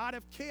order out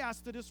of chaos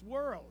to this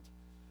world,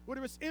 when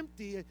it was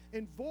empty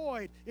and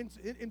void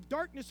and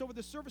darkness over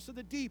the surface of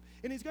the deep,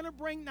 and he's going to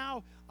bring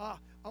now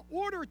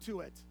order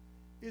to it,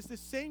 is the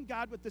same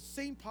God with the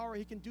same power.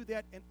 He can do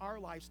that in our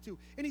lives too.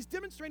 And he's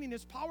demonstrating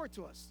his power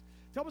to us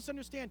to help us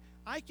understand,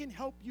 I can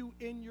help you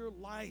in your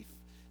life.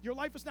 Your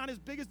life is not as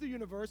big as the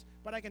universe,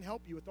 but I can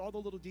help you with all the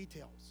little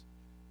details.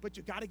 But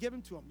you got to give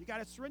them to him. You got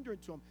to surrender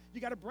it to him.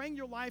 You got to bring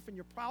your life and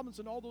your problems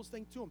and all those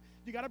things to him.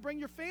 You got to bring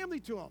your family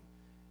to him.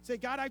 Say,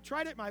 God, I've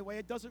tried it my way.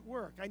 It doesn't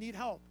work. I need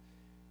help.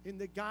 And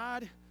the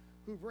God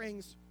who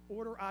brings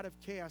order out of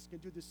chaos can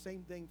do the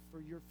same thing for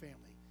your family.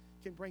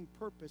 Can bring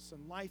purpose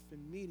and life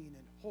and meaning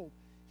and hope.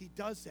 He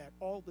does that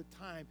all the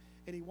time,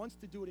 and he wants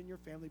to do it in your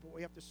family, but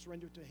we have to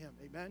surrender to him.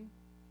 Amen?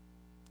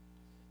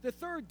 The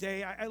third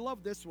day, I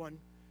love this one,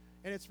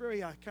 and it's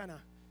very kind of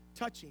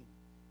touching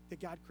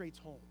that God creates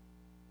home.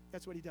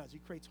 That's what he does. He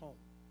creates home.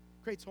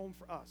 Creates home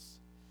for us.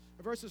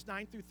 Verses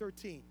 9 through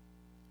 13.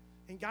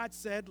 And God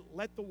said,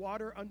 let the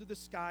water under the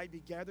sky be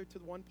gathered to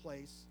one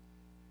place,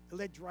 and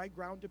let dry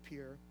ground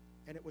appear,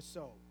 and it was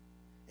so.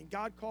 And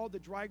God called the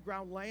dry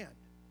ground land,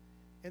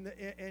 and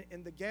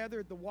the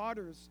gathered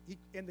waters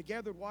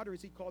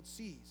he called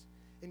seas.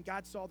 And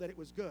God saw that it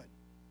was good.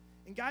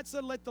 And God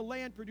said, let the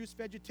land produce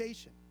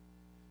vegetation,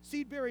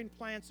 seed-bearing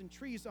plants and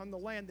trees on the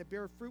land that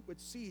bear fruit with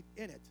seed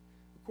in it,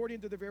 according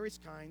to the various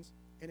kinds,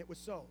 and it was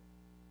so.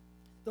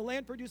 The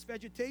land produced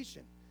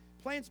vegetation,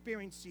 plants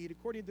bearing seed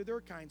according to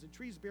their kinds, and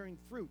trees bearing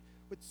fruit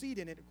with seed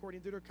in it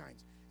according to their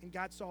kinds. And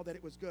God saw that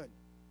it was good.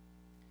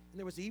 And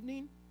there was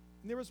evening,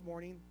 and there was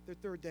morning, the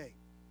third day.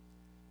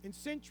 And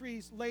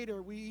centuries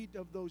later, we eat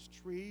of those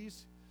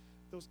trees,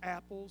 those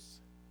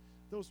apples,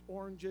 those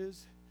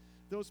oranges,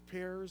 those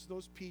pears,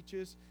 those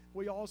peaches.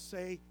 We all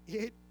say,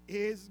 it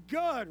is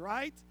good,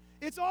 right?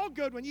 It's all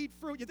good when you eat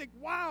fruit. You think,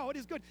 wow, it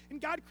is good. And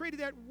God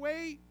created that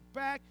way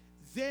back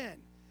then.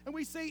 And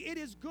we say it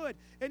is good.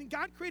 And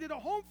God created a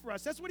home for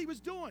us. That's what he was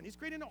doing. He's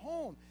creating a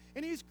home.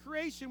 And his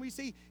creation, we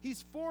see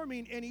he's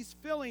forming and he's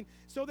filling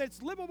so that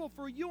it's livable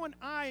for you and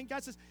I. And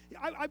God says,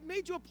 I've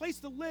made you a place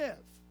to live.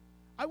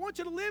 I want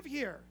you to live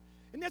here.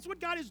 And that's what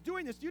God is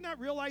doing this. Do you not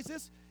realize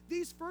this?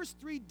 These first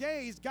 3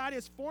 days, God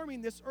is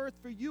forming this earth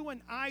for you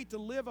and I to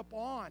live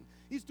upon.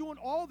 He's doing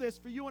all this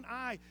for you and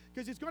I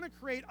because he's going to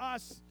create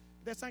us.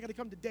 That's not going to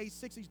come to day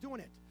 6. He's doing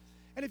it.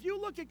 And if you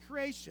look at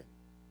creation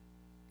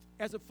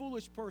as a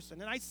foolish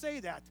person, and I say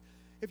that,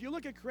 if you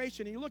look at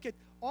creation and you look at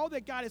all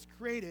that God has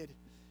created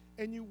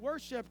and you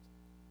worship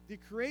the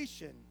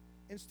creation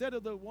instead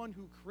of the one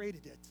who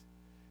created it,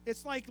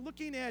 it's like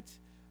looking at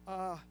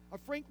a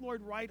Frank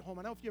Lloyd Wright home.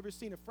 I don't know if you've ever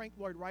seen a Frank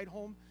Lloyd Wright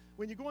home.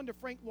 When you go into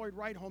Frank Lloyd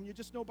Wright home, you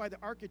just know by the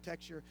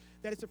architecture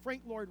that it's a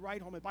Frank Lloyd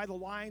Wright home, and by the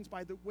lines,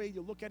 by the way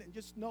you look at it, and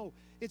just know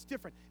it's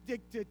different.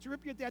 To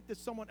attribute that to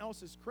someone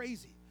else is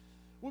crazy.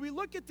 When we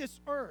look at this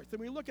earth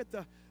and we look at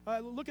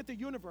the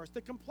universe,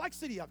 the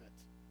complexity of it,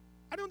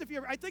 I don't know if you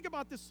ever, I think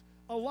about this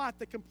a lot,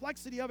 the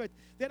complexity of it,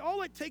 that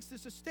all it takes to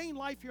sustain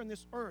life here on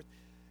this earth,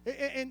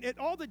 and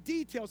all the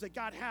details that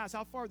God has,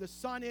 how far the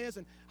sun is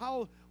and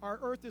how our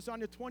earth is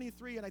on the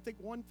 23 and I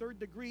think 1/3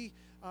 degree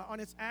on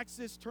its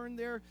axis turned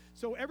there.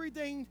 So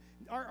everything,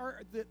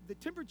 the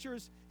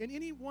temperatures in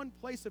any one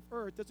place of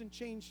earth doesn't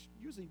change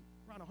usually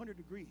around 100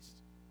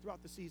 degrees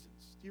throughout the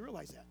seasons. Do you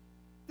realize that?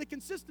 The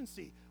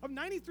consistency of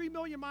 93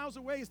 million miles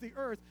away is the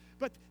earth,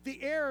 but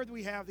the air that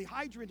we have, the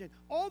hydrogen,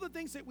 all the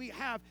things that we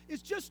have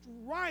is just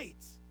right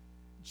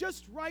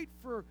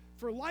for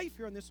life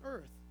here on this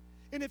earth.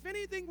 And if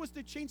anything was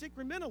to change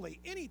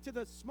incrementally, to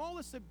the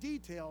smallest of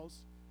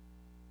details,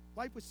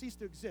 life would cease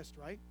to exist,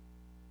 right?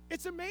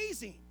 It's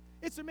amazing.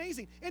 It's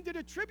amazing. And to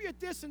attribute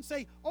this and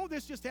say, oh,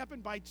 this just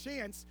happened by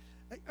chance,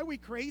 are we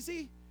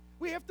crazy?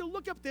 We have to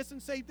look up this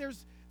and say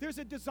there's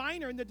a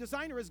designer, and the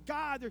designer is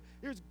God.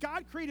 There's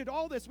God created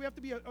all this. We have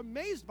to be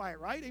amazed by it,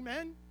 right?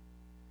 Amen?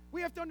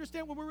 We have to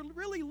understand when we're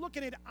really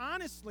looking at it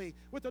honestly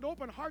with an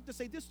open heart to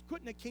say this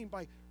couldn't have came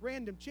by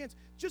random chance.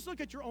 Just look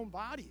at your own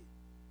body.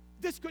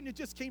 This couldn't have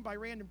just came by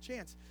random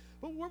chance.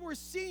 But what we're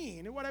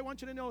seeing, and what I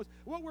want you to know is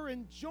what we're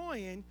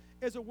enjoying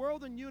is a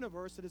world and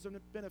universe that has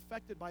been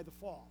affected by the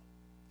fall.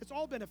 It's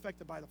all been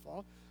affected by the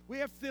fall. We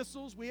have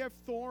thistles, we have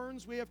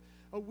thorns, we have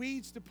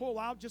weeds to pull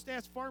out. Just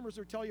ask farmers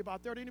or tell you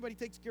about that. Anybody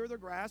takes care of their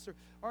grass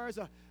or has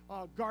a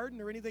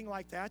garden or anything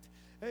like that.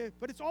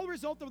 But it's all a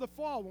result of the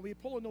fall. When we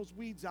pulling those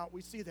weeds out,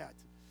 we see that.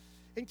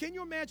 And can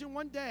you imagine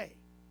one day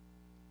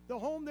the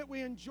home that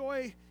we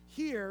enjoy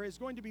here is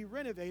going to be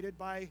renovated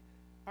by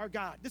our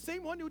God? The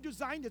same one who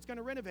designed it's going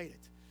to renovate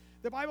it.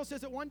 The Bible says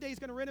that one day he's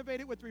going to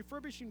renovate it with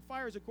refurbishing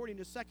fires according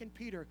to 2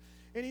 Peter.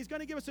 And he's going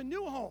to give us a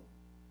new home.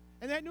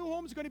 And that new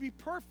home is going to be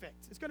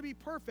perfect. It's going to be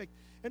perfect.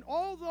 And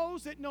all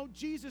those that know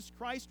Jesus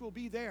Christ will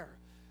be there.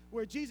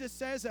 Where Jesus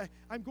says,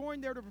 I'm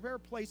going there to prepare a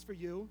place for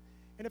you.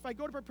 And if I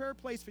go to prepare a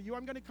place for you,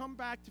 I'm going to come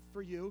back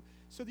for you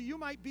so that you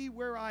might be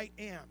where I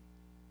am.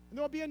 And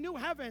there will be a new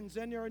heavens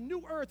and there a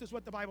new earth is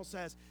what the Bible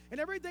says.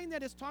 And everything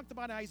that is talked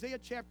about in Isaiah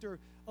chapter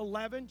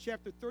 11,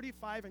 chapter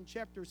 35, and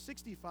chapter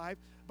 65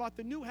 about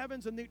the new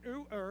heavens and the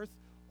new earth,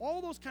 all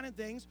those kind of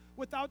things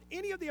without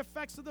any of the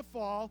effects of the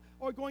fall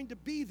are going to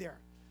be there.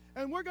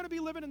 And we're going to be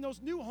living in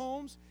those new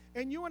homes,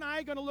 and you and I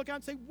are going to look out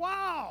and say,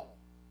 wow,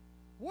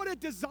 what a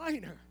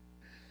designer.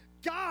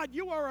 God,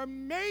 you are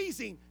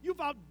amazing. You've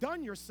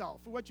outdone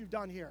yourself for what you've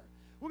done here.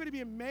 We're going to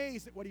be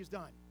amazed at what he's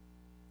done.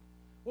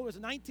 Well, it was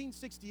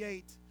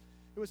 1968.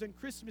 It was on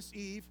Christmas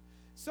Eve.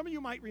 Some of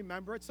you might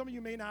remember it. Some of you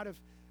may not have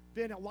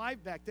been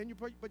alive back then,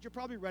 but you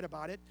probably read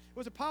about it. It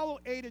was Apollo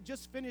 8 had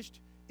just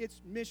finished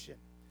its mission.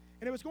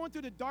 And it was going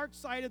through the dark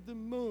side of the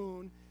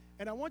moon,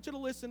 and I want you to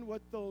listen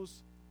what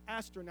those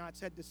astronauts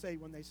had to say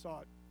when they saw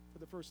it for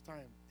the first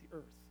time, the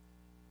Earth.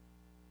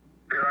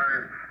 We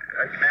are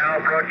now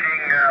approaching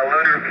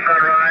lunar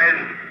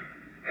sunrise,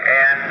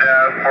 and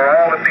for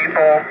all the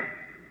people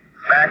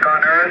back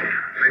on Earth,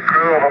 the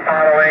crew of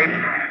Apollo 8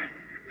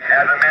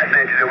 has a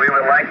message that we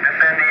would like to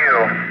send to you.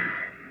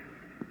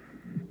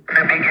 In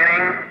the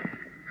beginning,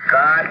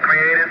 God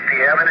created the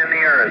heaven and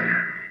the earth,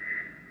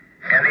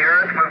 and the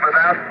earth was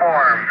without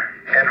form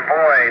and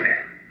void,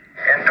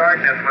 and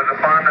darkness was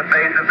upon the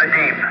face of the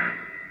deep.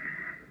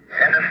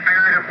 And the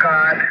Spirit of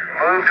God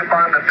moved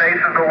upon the face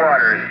of the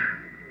waters.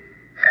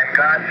 And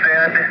God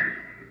said,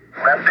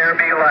 let there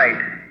be light.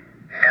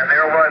 And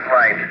there was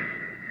light.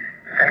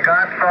 And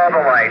God saw the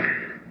light.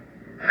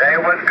 That it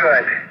was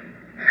good.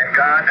 And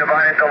God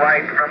divided the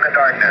light from the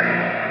darkness.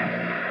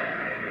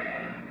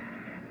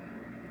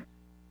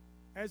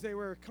 As they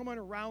were coming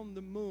around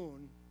the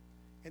moon,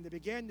 and they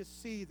began to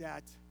see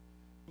that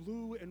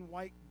blue and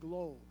white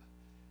globe,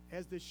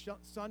 as the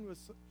sun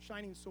was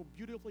shining so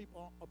beautifully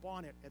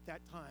upon it at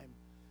that time,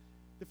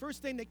 the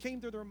first thing that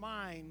came to their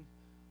mind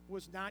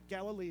was not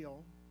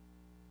Galileo,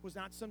 was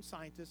not some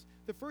scientist.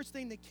 The first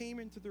thing that came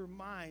into their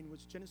mind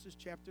was Genesis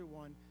chapter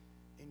 1,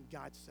 and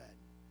God said.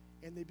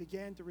 And they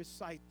began to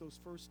recite those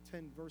first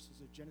 10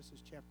 verses of Genesis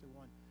chapter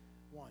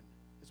 1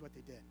 is what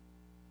they did.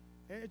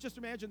 And just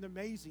imagine the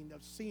amazing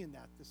of seeing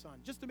that, the sun.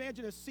 Just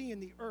imagine us seeing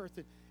the earth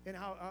and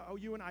how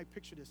you and I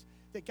picture this,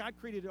 that God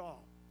created it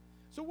all.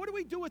 So what do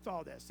we do with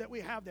all this, that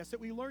we have this, that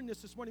we learned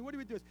this morning? What do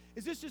we do?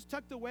 Is this just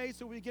tucked away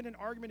so we get in an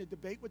argument, a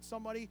debate with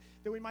somebody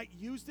that we might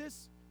use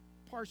this?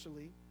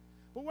 Partially.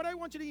 But what I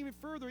want you to even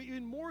further,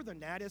 even more than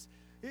that, is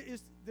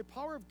the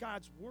power of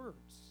God's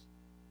words.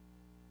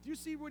 Do you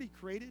see what he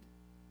created?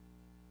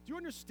 Do you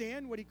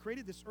understand what he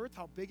created, this earth,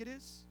 how big it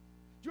is?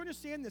 Do you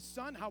understand the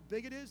sun, how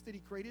big it is that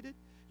he created it?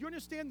 Do you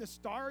understand the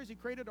stars, he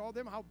created all of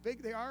them, how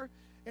big they are,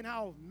 and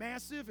how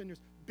massive, and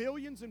there's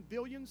billions and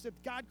billions that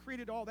God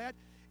created all that?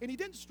 And he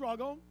didn't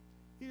struggle.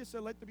 He just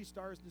said, let there be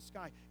stars in the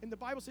sky. And the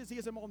Bible says he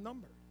has them all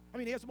numbered. I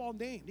mean, he has them all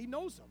named. He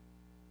knows them.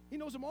 He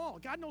knows them all.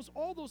 God knows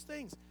all those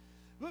things.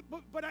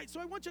 So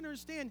I want you to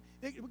understand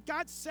that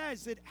God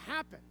says it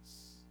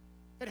happens.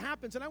 It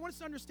happens. And I want us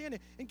to understand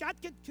it. And God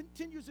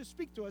continues to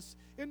speak to us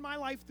in my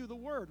life through the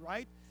Word,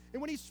 right?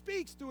 And when he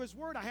speaks through his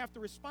Word, I have to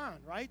respond,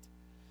 right?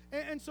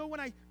 And so when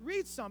I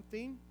read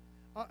something,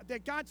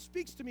 that God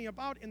speaks to me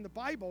about in the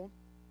Bible,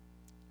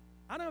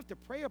 I don't have to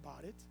pray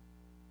about it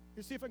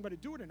to see if I'm going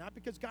to do it or not,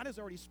 because God has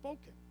already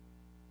spoken.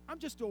 I'm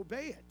just to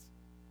obey it.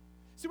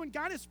 See, when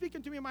God is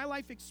speaking to me in my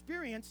life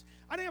experience,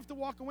 I don't have to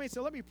walk away and say,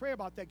 let me pray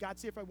about that, God,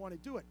 see if I want to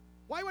do it.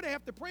 Why would I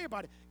have to pray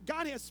about it?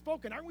 God has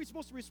spoken. Aren't we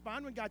supposed to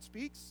respond when God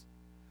speaks?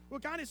 Well,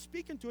 God is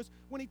speaking to us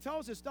when he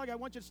tells us, Doug, I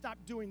want you to stop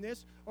doing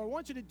this, or I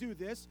want you to do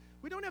this.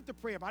 We don't have to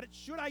pray about it.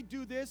 Should I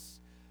do this?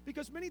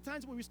 Because many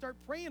times when we start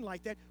praying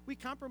like that, we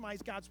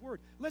compromise God's word.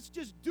 Let's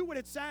just do what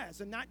it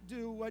says and not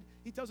do what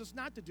he tells us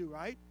not to do,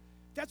 right?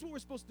 That's what we're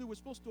supposed to do. We're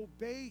supposed to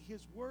obey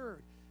his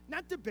word,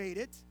 not debate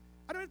it.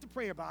 I don't have to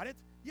pray about it.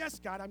 Yes,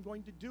 God, I'm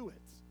going to do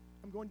it.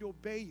 I'm going to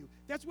obey you.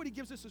 That's what he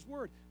gives us, his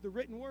word, the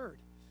written word.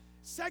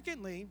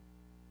 Secondly,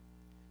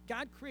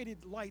 God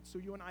created light so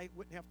you and I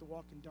wouldn't have to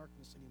walk in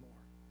darkness anymore.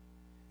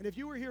 And if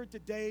you were here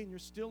today and you're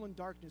still in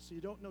darkness, so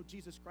you don't know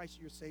Jesus Christ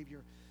as your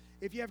Savior,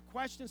 if you have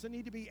questions that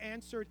need to be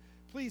answered,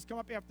 please come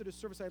up after the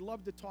service. I'd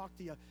love to talk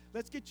to you.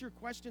 Let's get your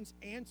questions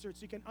answered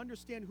so you can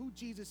understand who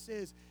Jesus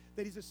is,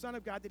 that he's the Son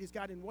of God, that he's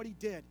God, and what he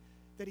did,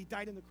 that he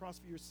died on the cross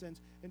for your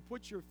sins, and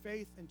put your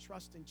faith and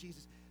trust in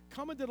Jesus.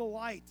 Come into the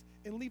light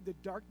and leave the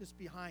darkness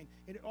behind.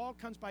 And it all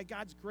comes by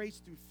God's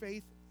grace through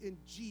faith in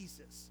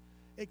Jesus.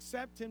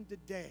 Accept him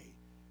today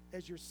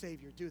as your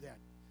Savior. Do that.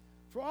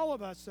 For all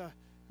of us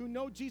who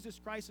know Jesus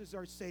Christ as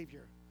our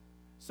Savior,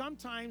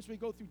 sometimes we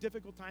go through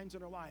difficult times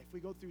in our life. We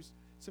go through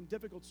some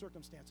difficult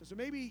circumstances. Or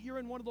maybe you're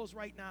in one of those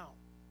right now.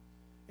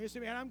 And you say,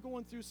 man, I'm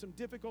going through some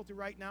difficulty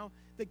right now.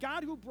 The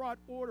God who brought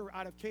order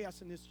out of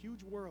chaos in this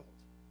huge world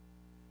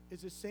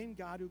is the same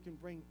God who can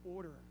bring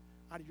order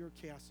out of your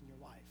chaos in your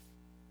life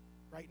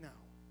right now.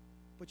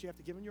 But you have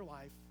to give him your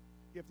life.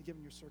 You have to give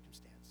him your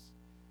circumstance.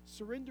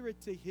 Surrender it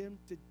to him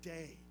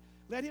today.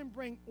 Let him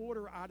bring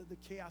order out of the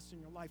chaos in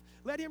your life.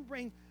 Let him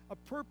bring a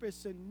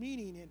purpose and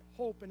meaning and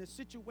hope in a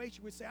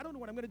situation where you say, I don't know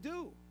what I'm going to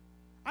do.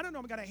 I don't know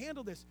how I'm going to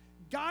handle this.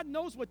 God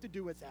knows what to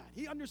do with that.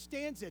 He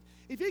understands it.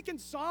 If he can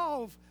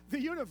solve the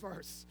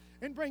universe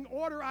and bring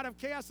order out of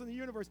chaos in the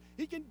universe,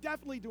 he can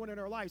definitely do it in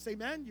our lives.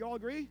 Amen? You all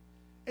agree?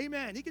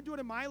 Amen. He can do it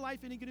in my life,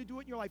 and he can do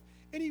it in your life.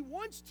 And he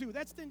wants to.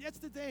 That's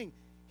the thing.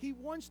 He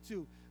wants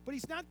to. But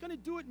he's not going to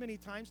do it many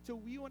times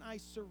till you and I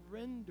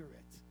surrender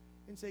it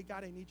and say,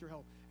 God, I need your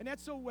help. And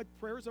that's so what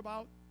prayer is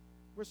about.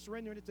 We're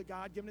surrendering it to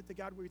God, giving it to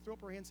God. We throw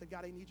up our hands and say,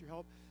 God, I need your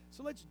help.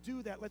 So let's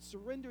do that. Let's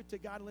surrender it to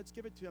God, and let's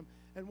give it to him.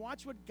 And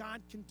watch what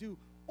God can do,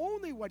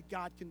 only what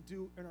God can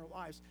do in our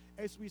lives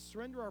as we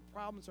surrender our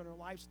problems and our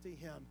lives to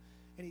him.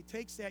 And he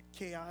takes that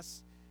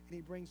chaos and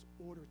he brings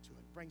order to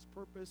it, brings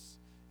purpose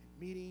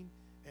and meaning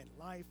and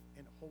life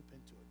and hope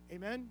into it.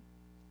 Amen?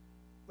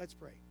 Let's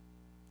pray.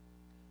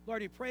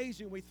 Lord, we praise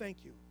you and we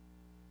thank you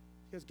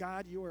because,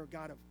 God, you are a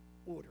God of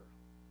order.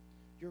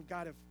 You're a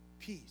God of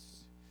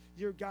peace.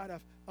 You're a God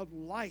of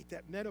light,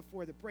 that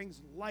metaphor that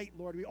brings light,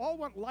 Lord. We all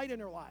want light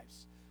in our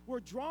lives. We're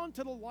drawn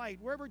to the light.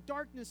 Wherever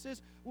darkness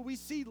is, when we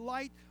see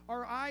light,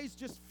 our eyes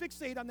just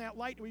fixate on that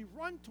light and we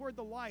run toward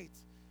the light.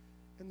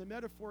 And the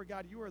metaphor,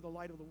 God, you are the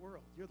light of the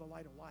world. You're the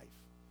light of life.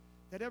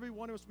 That every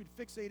one of us would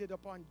fixate it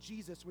upon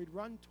Jesus. We'd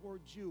run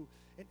towards you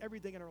in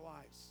everything in our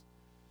lives.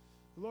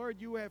 Lord,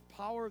 you have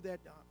power that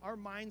our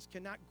minds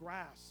cannot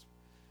grasp,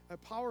 a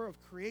power of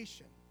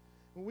creation.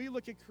 When we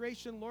look at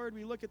creation, Lord,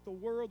 we look at the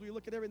world, we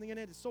look at everything in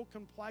it. It's so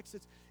complex.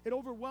 It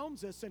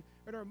overwhelms us, and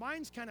our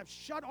minds kind of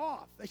shut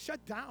off. They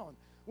shut down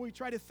when we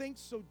try to think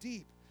so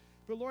deep.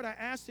 But, Lord, I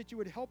ask that you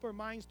would help our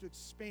minds to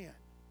expand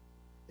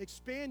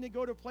and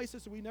go to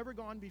places that we've never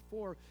gone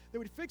before, that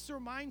would fix our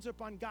minds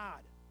upon God,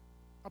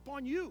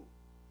 upon you.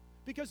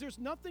 Because there's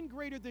nothing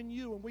greater than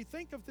you. When we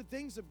think of the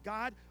things of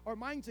God, our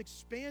minds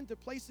expand to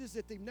places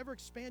that they've never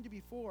expanded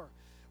before.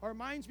 Our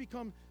minds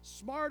become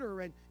smarter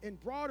and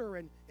broader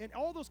and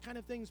all those kind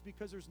of things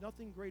because there's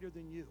nothing greater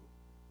than you.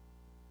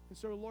 And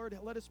so, Lord,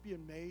 let us be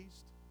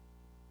amazed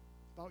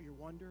about your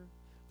wonder.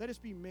 Let us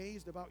be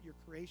amazed about your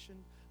creation.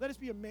 Let us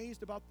be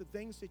amazed about the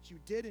things that you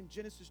did in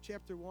Genesis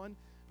chapter 1.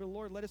 But,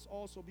 Lord, let us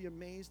also be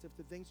amazed at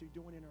the things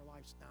you're doing in our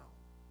lives now.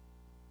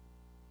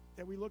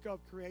 That we look up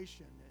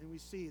creation and we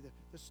see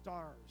the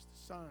stars,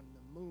 the sun,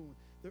 the moon,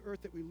 the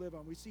earth that we live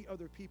on. We see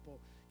other people.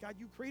 God,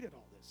 you created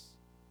all this.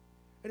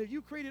 And if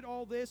you created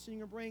all this and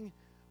you can bring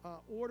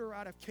order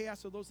out of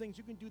chaos of those things,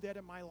 you can do that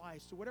in my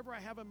life. So whatever I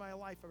have in my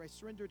life, if I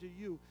surrender to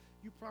you,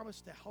 you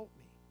promise to help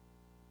me,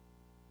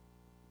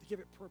 to give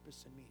it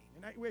purpose and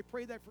meaning. And I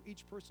pray that for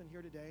each person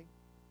here today,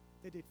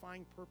 that they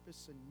find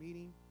purpose and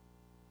meaning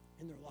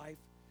in their life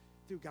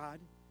through God.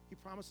 He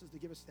promises to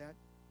give us that.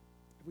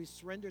 If we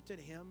surrender to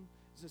him,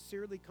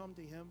 sincerely come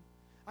to him.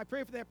 I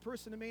pray for that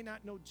person who may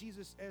not know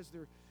Jesus as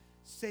their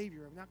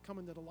Savior, of not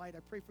coming to the light.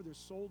 I pray for their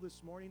soul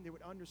this morning. They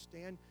would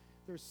understand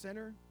they're a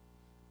sinner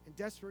in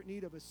desperate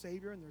need of a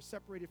Savior, and they're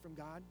separated from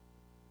God.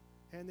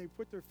 And they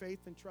put their faith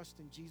and trust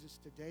in Jesus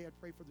today. I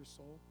pray for their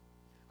soul.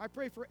 I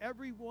pray for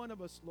every one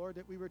of us, Lord,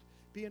 that we would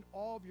be in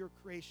awe of your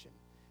creation.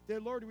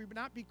 That, Lord, we would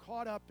not be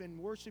caught up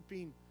in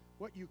worshiping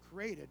what you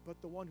created,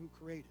 but the one who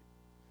created.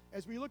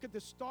 As we look at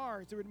the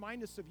stars, they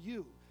remind us of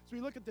you. As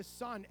we look at the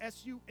sun,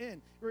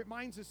 S-U-N, it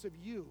reminds us of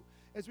you.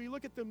 As we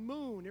look at the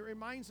moon, it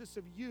reminds us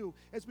of you.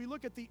 As we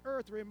look at the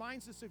earth, it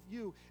reminds us of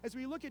you. As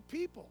we look at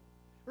people,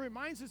 it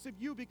reminds us of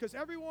you, because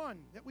everyone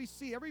that we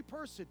see, every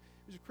person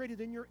is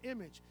created in your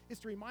image, is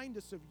to remind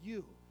us of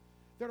you.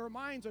 That our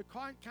minds are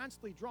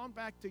constantly drawn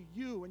back to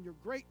you and your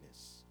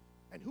greatness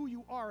and who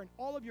you are in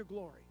all of your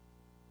glory.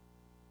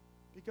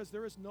 Because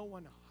there is no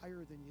one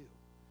higher than you.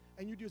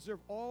 And you deserve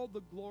all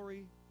the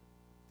glory,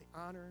 the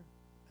honor,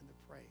 and the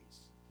praise.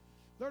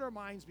 Let our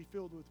minds be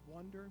filled with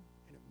wonder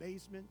and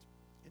amazement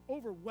and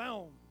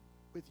overwhelmed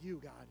with you,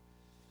 God.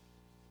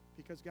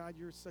 Because, God,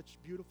 you're such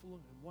beautiful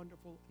and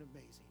wonderful and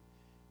amazing.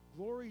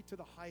 Glory to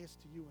the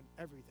highest to you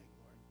in everything,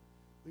 Lord.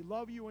 We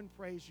love you and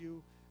praise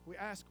you. We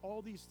ask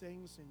all these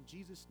things in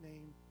Jesus'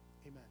 name.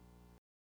 Amen.